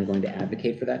 I'm going to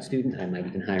advocate for that student. I might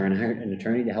even hire an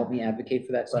attorney to help me advocate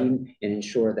for that student and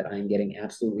ensure that I'm getting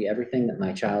absolutely everything that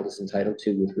my child is entitled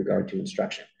to with regard to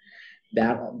instruction.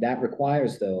 That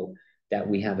requires, though, that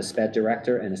we have a SPED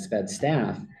director and a SPED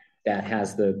staff that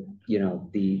has the, you know,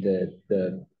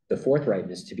 the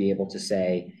forthrightness to be able to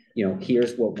say, you know,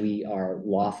 here's what we are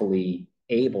lawfully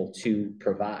able to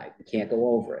provide. We can't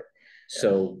go over it.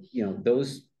 So, you know,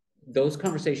 those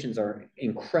conversations are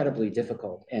incredibly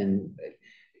difficult, and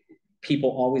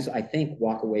people always, I think,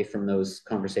 walk away from those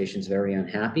conversations very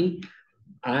unhappy.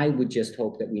 I would just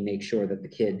hope that we make sure that the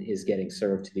kid is getting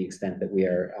served to the extent that we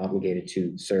are obligated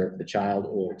to serve the child,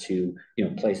 or to, you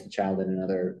know, place the child in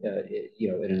another,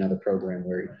 you know, in another program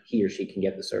where he or she can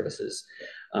get the services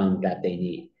that they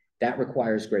need. That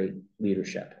requires great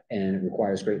leadership, and it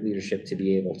requires great leadership to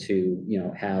be able to, you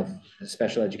know, have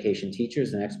special education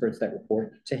teachers and experts that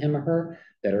report to him or her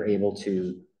that are able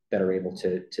to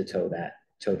toe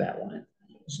that line.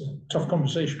 It's a tough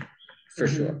conversation. For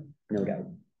sure, no doubt.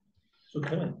 So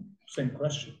Kellie, same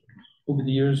question. Over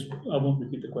the years, I won't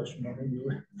repeat the question,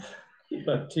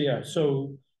 but yeah,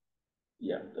 so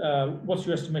yeah, what's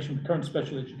your estimation of current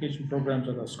special education programs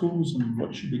at our schools, and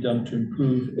what should be done to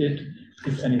improve it,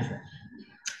 if anything?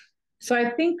 So I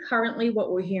think currently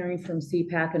what we're hearing from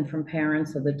CPAC and from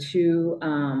parents are the 2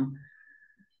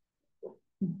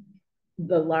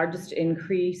 the largest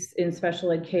increase in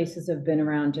special ed cases have been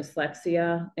around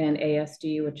dyslexia and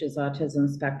ASD, which is autism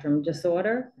spectrum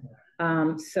disorder.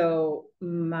 So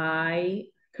my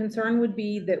concern would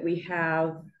be that we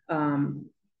have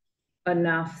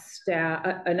enough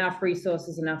staff, enough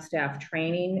resources, enough staff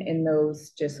training in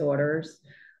those disorders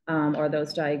or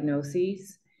those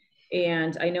diagnoses.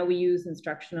 And I know we use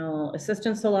instructional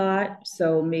assistants a lot,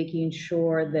 so making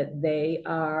sure that they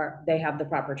have the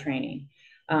proper training.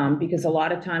 Because a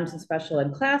lot of times in special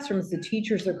ed classrooms, the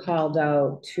teachers are called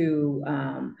out to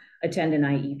attend an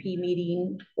IEP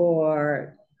meeting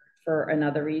or for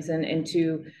another reason, and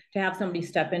to have somebody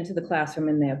step into the classroom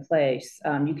in their place.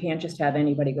 You can't just have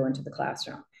anybody go into the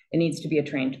classroom. It needs to be a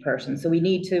trained person. So we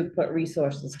need to put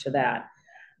resources to that.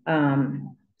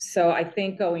 So I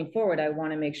think going forward, I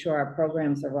want to make sure our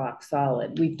programs are rock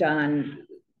solid. We've done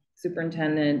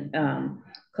Superintendent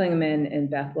Klingman and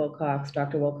Beth Wilcox,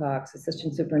 Dr. Wilcox,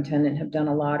 Assistant Superintendent, have done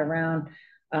a lot around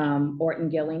Orton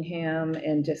Gillingham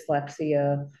and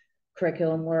dyslexia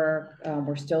curriculum work.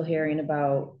 We're still hearing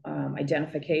about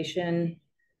identification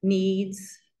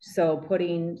needs. So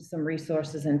putting some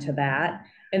resources into that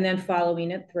and then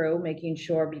following it through, making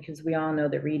sure, because we all know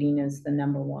that reading is the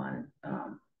number one,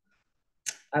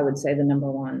 I would say the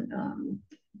number one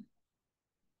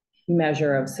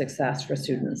measure of success for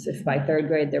students. If by third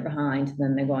grade they're behind,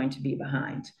 then they're going to be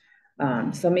behind.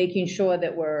 So making sure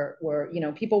that we're,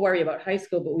 people worry about high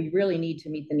school, but we really need to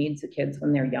meet the needs of kids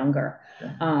when they're younger.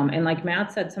 Yeah. And like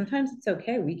Matt said, sometimes it's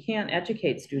okay. We can't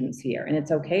educate students here, and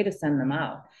it's okay to send them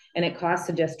out. And it costs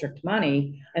the district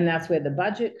money, and that's where the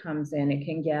budget comes in. It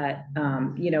can get,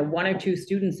 1 or 2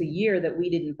 students a year that we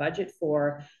didn't budget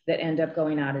for that end up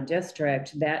going out of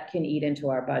district. That can eat into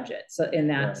our budget. So, and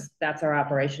that's our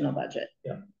operational budget.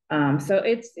 Yeah. So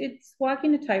it's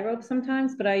walking a tightrope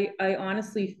sometimes, but I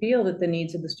honestly feel that the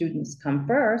needs of the students come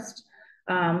first.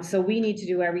 So we need to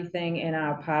do everything in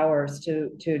our powers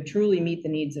to truly meet the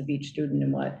needs of each student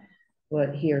and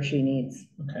what he or she needs.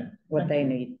 Okay. What they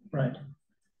need. Right.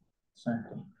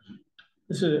 Exactly.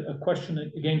 This is a question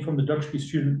again from the Duxbury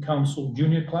Student Council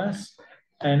junior class,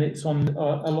 and it's on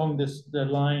along the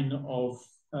line of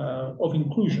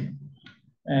inclusion.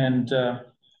 And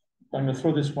I'm going to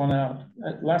throw this one out.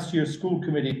 At last year's school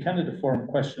committee candidate forum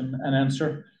question and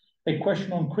answer, a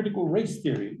question on critical race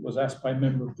theory was asked by a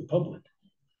member of the public.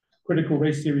 Critical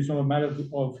race theory is not a matter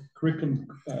of curriculum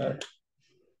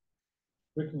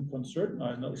concern. No,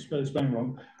 I'm not spelling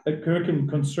wrong. A curriculum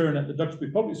concern at the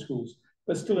Duxbury Public Schools,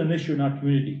 but still an issue in our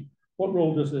community. What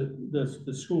role does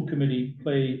the school committee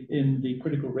play in the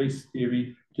critical race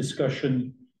theory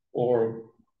discussion,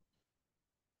 or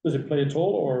does it play at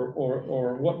all,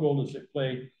 or what role does it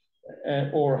play,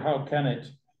 or how can it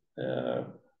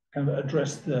kind of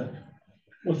address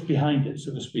what's behind it,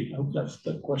 so to speak? I hope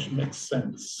that question makes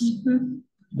sense.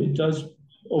 Mm-hmm. It does,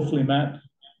 hopefully, Matt.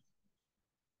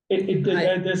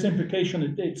 There's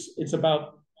implication. It's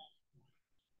about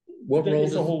what role.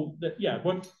 It's a whole.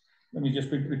 Let me just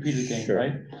repeat it again. Sure.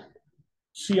 Right.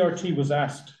 CRT was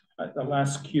asked at the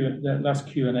last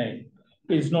Q&A.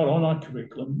 Is not on our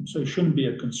curriculum, so it shouldn't be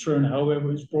a concern.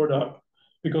 However, it's brought up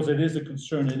because it is a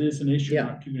concern. It is an issue in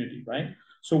our community, right?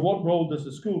 So what role does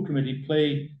the school committee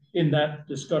play in that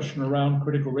discussion around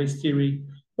critical race theory?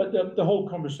 But the whole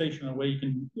conversation, in a way, you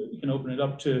can open it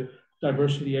up to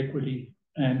diversity, equity,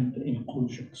 and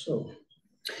inclusion.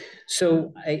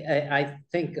 So I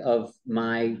think of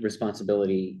my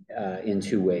responsibility in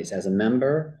 2 ways: as a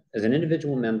member, as an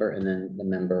individual member, and then the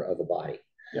member of a body.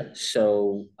 Yeah.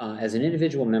 So as an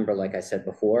individual member, like I said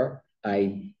before,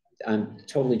 I'm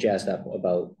totally jazzed up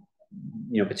about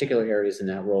particular areas in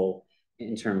that role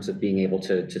in terms of being able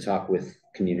to talk with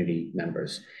community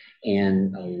members.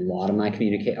 And a lot of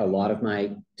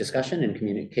my discussion and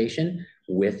communication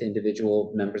with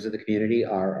individual members of the community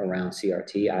are around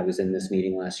CRT. I was in this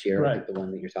meeting last year, right. The one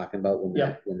that you're talking about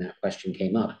when that question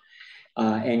came up.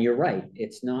 And you're right,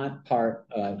 it's not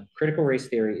critical race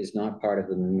theory is not part of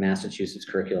the Massachusetts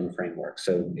curriculum framework.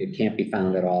 So it can't be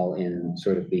found at all in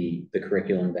sort of the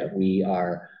curriculum that we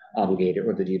are obligated,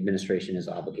 or the administration is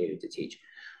obligated to teach.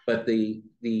 But the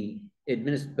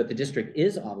district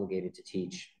is obligated to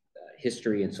teach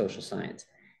history and social science.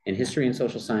 And history and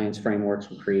social science frameworks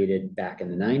were created back in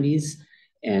the 90s.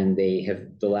 And the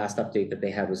last update that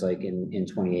they had was like in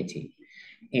 2018.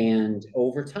 And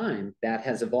over time, that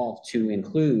has evolved to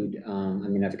include,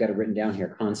 I've got it written down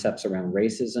here, concepts around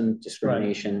racism,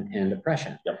 discrimination, right. and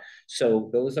oppression. Yep. So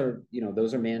those are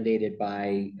mandated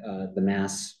by the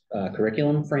Mass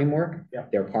curriculum framework.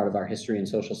 Yep. They're part of our history and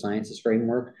social sciences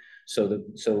framework. So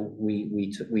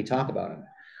we talk about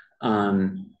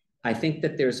them. I think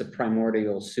that there's a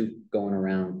primordial soup going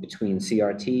around between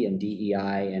CRT and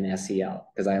DEI and SEL,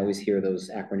 because I always hear those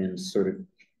acronyms sort of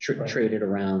traded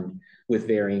around with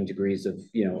varying degrees of,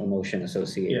 emotion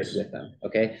associated with them.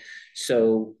 Okay.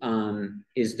 So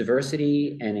is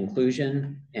diversity and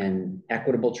inclusion and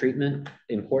equitable treatment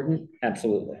important?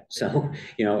 Absolutely. So,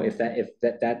 if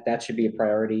that should be a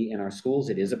priority in our schools,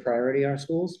 it is a priority in our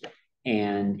schools.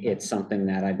 And it's something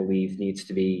that I believe needs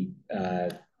to be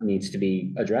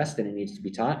addressed, and it needs to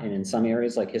be taught. And in some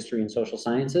areas like history and social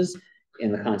sciences,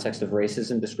 in the context of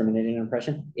racism, discriminating, and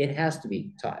oppression, it has to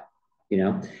be taught.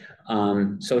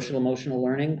 Social emotional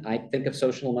learning. I think of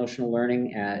social emotional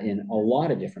learning in a lot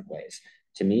of different ways.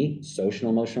 To me, social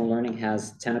emotional learning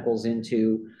has tentacles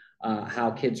into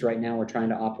how kids right now are trying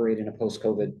to operate in a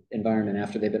post-COVID environment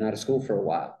after they've been out of school for a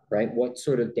while, right? What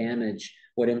sort of damage,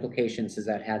 what implications has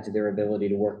that had to their ability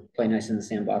to work, play nice in the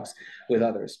sandbox with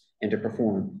others, and to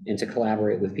perform, and to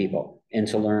collaborate with people, and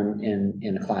to learn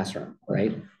in a classroom,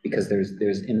 right? Because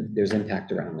there's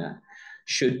impact around that.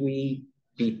 Should we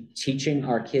be teaching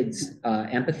our kids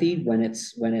empathy when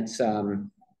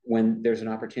there's an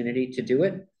opportunity to do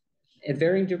it? At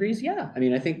varying degrees, yeah. I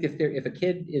mean, I think if a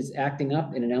kid is acting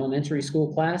up in an elementary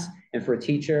school class, and for a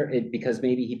teacher, because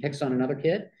maybe he picks on another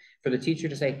kid, for the teacher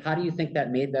to say, how do you think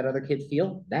that made that other kid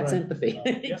feel? That's empathy.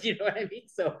 Yeah. You know what I mean?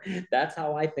 So that's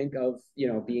how I think of,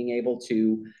 being able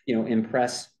to,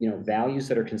 impress, values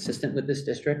that are consistent with this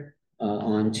district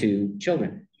onto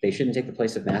children. They shouldn't take the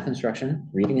place of math instruction,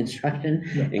 reading instruction,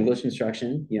 English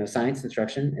instruction, science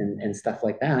instruction, and stuff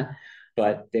like that.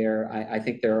 But I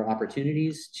think there are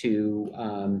opportunities to,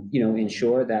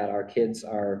 ensure that our kids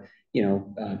are,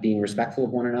 being respectful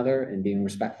of one another and being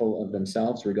respectful of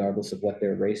themselves, regardless of what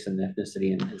their race and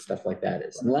ethnicity and stuff like that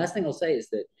is. And the last thing I'll say is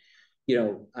that,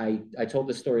 I told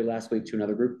this story last week to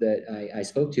another group that I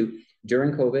spoke to.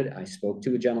 During COVID, I spoke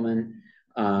to a gentleman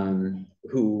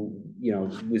who,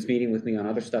 was meeting with me on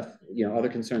other stuff, other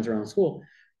concerns around school.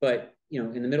 But,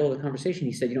 in the middle of the conversation,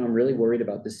 he said, I'm really worried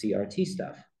about the CRT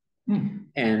stuff.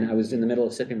 And I was in the middle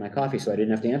of sipping my coffee, so I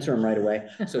didn't have to answer him right away.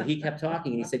 So he kept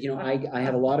talking, and he said, I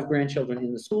have a lot of grandchildren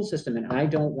in the school system, and I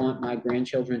don't want my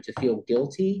grandchildren to feel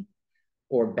guilty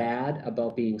or bad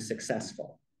about being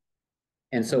successful.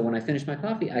 And so when I finished my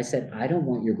coffee, I said, I don't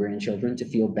want your grandchildren to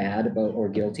feel bad about or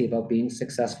guilty about being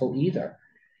successful either.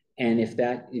 And if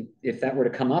that were to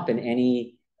come up in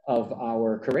any of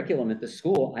our curriculum at the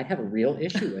school, I'd have a real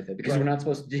issue with it, because we're not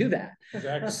supposed to do that.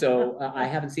 Exactly. So I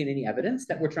haven't seen any evidence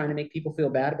that we're trying to make people feel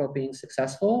bad about being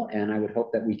successful. And I would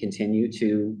hope that we continue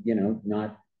to,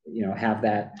 not, have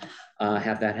that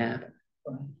happen.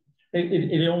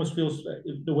 It almost feels,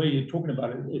 the way you're talking about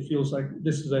it, it feels like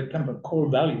this is a kind of a core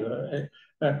value,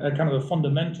 a kind of a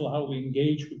fundamental, how we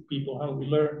engage with people, how we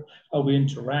learn, how we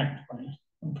interact, right?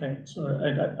 Okay, so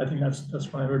I think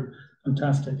that's what I heard.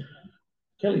 Fantastic.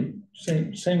 Kelly,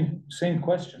 same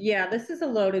question. Yeah, this is a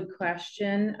loaded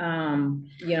question, and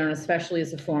especially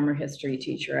as a former history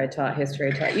teacher. I taught history,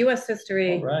 I taught U.S.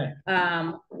 history. All right.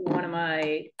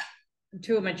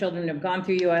 Two of my children have gone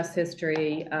through U.S.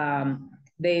 history.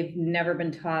 They've never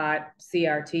been taught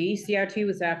CRT. CRT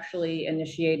was actually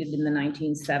initiated in the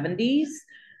 1970s.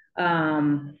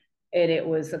 And it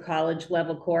was a college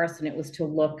level course, and it was to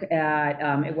look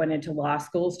at, it went into law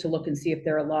schools to look and see if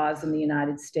there are laws in the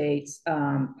United States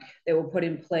that were put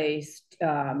in place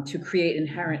to create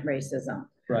inherent racism.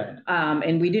 Right.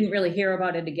 And we didn't really hear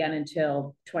about it again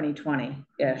until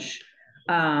 2020-ish.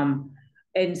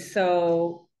 And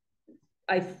so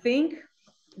I think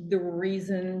the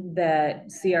reason that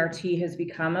CRT has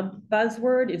become a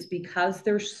buzzword is because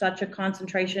there's such a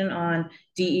concentration on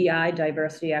DEI,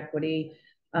 diversity, equity,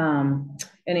 and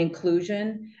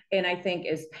inclusion. And I think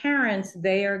as parents,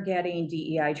 they are getting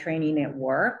DEI training at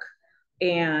work,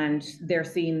 and they're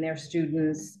seeing their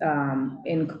students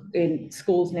in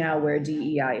schools now where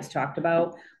DEI is talked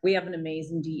about. We have an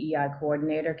amazing DEI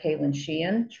coordinator, Caitlin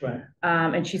Sheehan. That's right.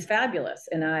 And she's fabulous.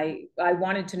 And I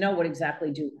wanted to know what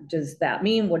exactly does that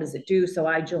mean? What does it do? So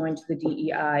I joined the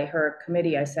DEI, her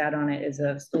committee. I sat on it as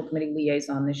a school committee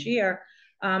liaison this year.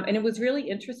 And it was really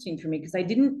interesting for me because I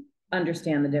didn't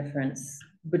understand the difference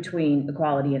between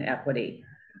equality and equity.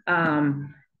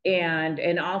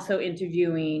 And also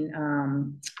interviewing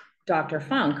Dr.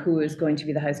 Funk, who is going to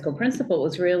be the high school principal,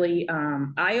 was really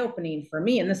eye-opening for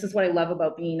me. And this is what I love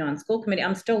about being on school committee.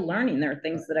 I'm still learning. There are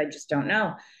things that I just don't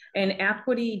know. And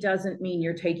equity doesn't mean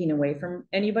you're taking away from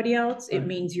anybody else. It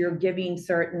means you're giving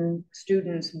certain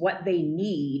students what they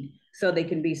need so they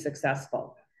can be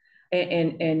successful.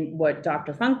 And what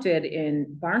Dr. Funk did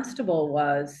in Barnstable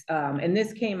was, and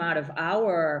this came out of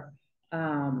our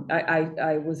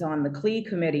I was on the CLE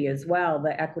committee as well,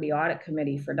 the Equity Audit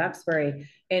Committee for Duxbury,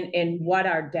 and what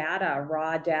our data,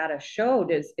 raw data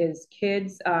showed is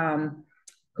kids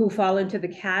who fall into the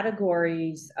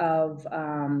categories of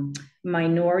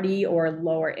minority or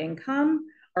lower income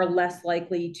are less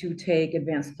likely to take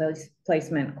advanced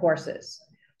placement courses.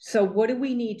 So what do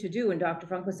we need to do? And Dr.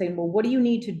 Funk was saying, well, what do you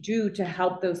need to do to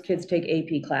help those kids take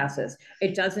AP classes?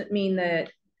 It doesn't mean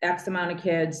that X amount of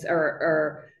kids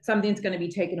or something's going to be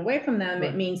taken away from them. Right.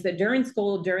 It means that during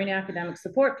school, during academic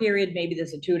support period, maybe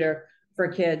there's a tutor for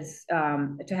kids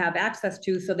to have access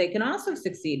to, so they can also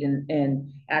succeed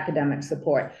in academic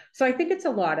support. So I think it's a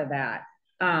lot of that.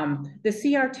 The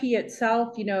CRT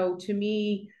itself, you know, to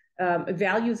me,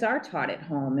 values are taught at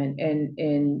home,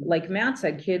 and like Matt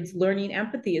said, kids learning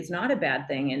empathy is not a bad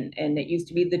thing, and it used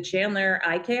to be the Chandler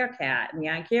I Care cat and the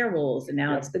I Care rules, and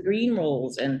now it's the green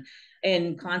rules,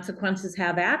 and consequences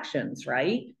have actions,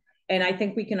 right? And I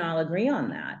think we can all agree on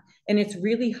that. And it's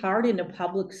really hard in a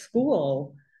public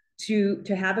school to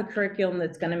have a curriculum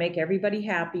that's going to make everybody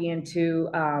happy, and to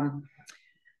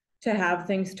have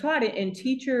things taught. And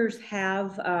teachers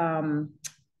have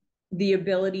the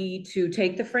ability to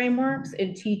take the frameworks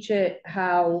and teach it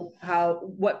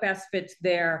what best fits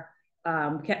their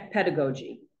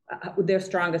pedagogy, their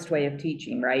strongest way of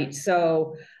teaching, right?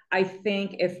 So I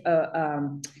think if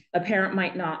a parent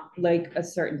might not like a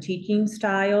certain teaching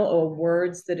style or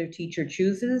words that a teacher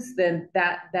chooses, then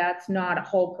that's not a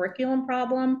whole curriculum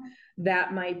problem.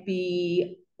 That might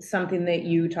be something that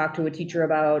you talk to a teacher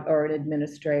about, or an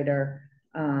administrator.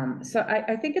 So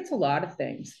I think it's a lot of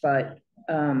things, but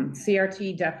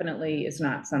CRT definitely is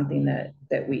not something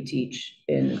that we teach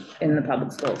in the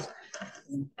public schools.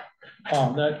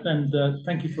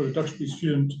 Thank you for the Duxbury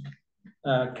Student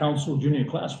Council Junior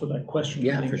Class for that question.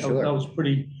 Yeah, I think for sure. That was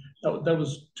pretty. That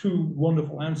was two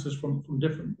wonderful answers from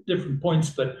different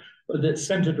points, but that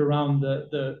centered around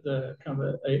the kind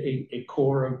of a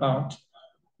core about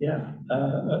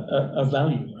a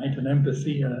value, right? An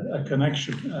empathy, a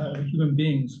connection, human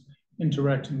beings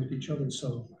interacting with each other.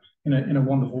 So in a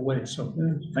wonderful way. So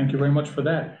thank you very much for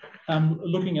that.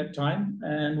 Looking at time,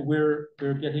 and we're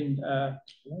getting I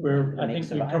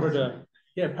think we've covered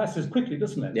it passes quickly,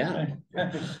 doesn't it? Yeah.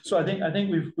 So I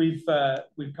think we've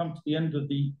come to the end of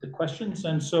the questions,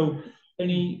 and so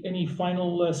any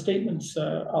final statements?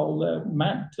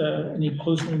 Matt, any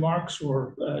closing remarks,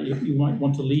 or if you might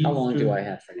want to leave? How long do I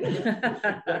have for you?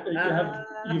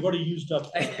 You've already used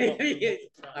up.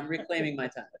 I'm reclaiming my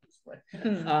time at this point.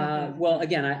 Well,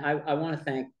 again, I want to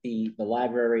thank the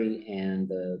library and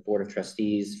the Board of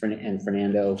Trustees and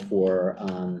Fernando for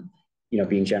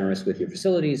being generous with your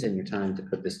facilities and your time to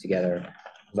put this together.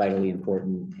 Vitally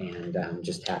important, and I'm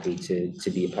just happy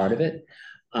to be a part of it.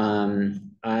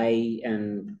 I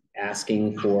am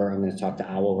asking for, I'm going to talk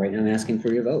to Owl right now, I'm asking for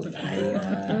your vote.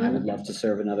 I would love to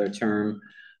serve another term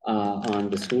on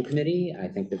the school committee. I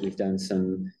think that we've done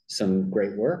some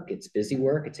great work. It's busy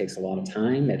work. It takes a lot of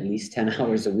time, at least 10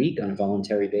 hours a week on a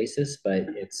voluntary basis, but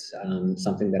it's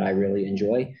something that I really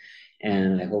enjoy.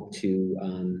 And I hope to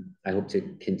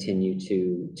continue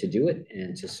to do it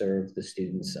and to serve the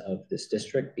students of this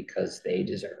district because they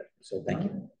deserve it. So thank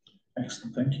you.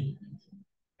 Excellent, thank you.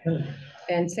 Kellie.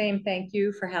 And same thank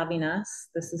you for having us.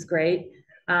 This is great.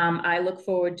 I look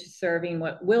forward to serving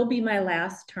what will be my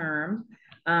last term.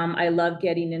 I love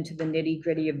getting into the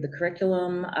nitty-gritty of the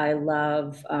curriculum. I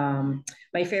love,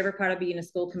 my favorite part of being a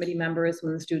school committee member is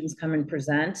when the students come and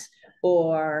present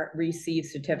or receive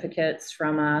certificates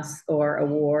from us or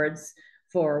awards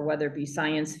for whether it be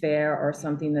science fair or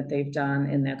something that they've done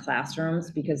in their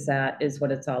classrooms, because that is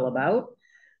what it's all about.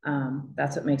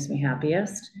 That's what makes me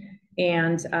happiest.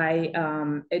 And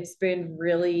it's been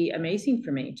really amazing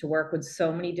for me to work with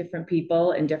so many different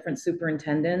people and different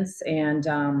superintendents, and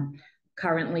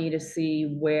currently to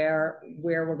see where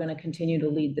we're going to continue to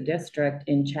lead the district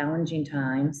in challenging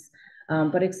times,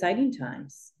 but exciting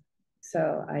times.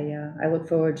 So I look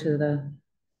forward to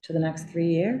the next 3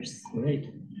 years.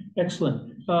 Great,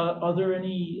 excellent. Are there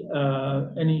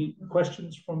any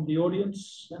questions from the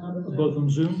audience, both on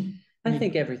Zoom? I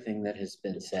think everything that has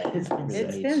been said. It's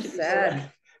been said.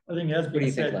 I think it has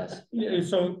been said. What do you think, Les? Yeah,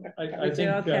 so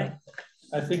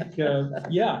I think,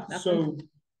 yeah. So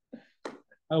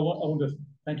I want to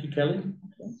thank you, Kellie.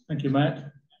 Thank you,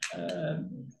 Matt.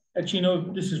 Actually,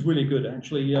 no, this is really good,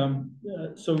 actually.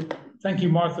 So thank you,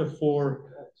 Martha, for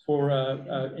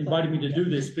inviting me to do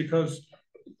this, because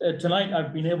tonight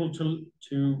I've been able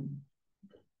to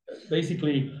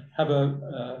basically have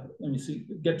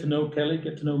get to know Kellie,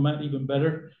 get to know Matt even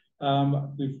better.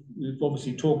 We've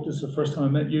obviously talked. This is the first time I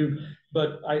met you,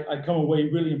 but I come away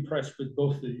really impressed with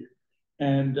both of you.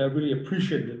 and really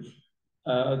appreciative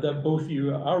that both of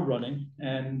you are running.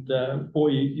 And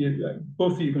boy,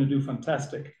 both of you are going to do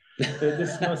fantastic.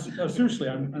 No, seriously,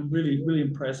 I'm really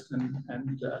impressed,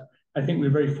 and I think we're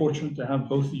very fortunate to have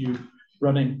both of you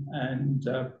running and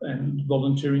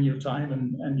volunteering your time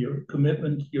and your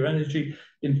commitment, your energy,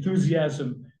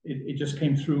 enthusiasm. It just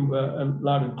came through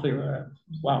loud and clear.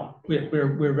 Wow,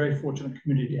 we're a very fortunate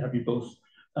community to have you both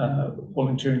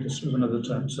volunteering to serve another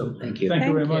term. So thank you. Thank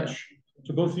you very much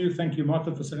to both of you. Thank you,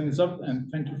 Martha, for setting this up, and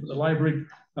thank you for the library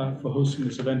for hosting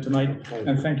this event tonight.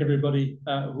 And thank everybody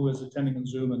who is attending on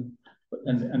Zoom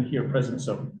and here present.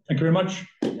 So thank you very much.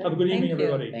 Have a good evening,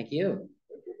 everybody. Thank you.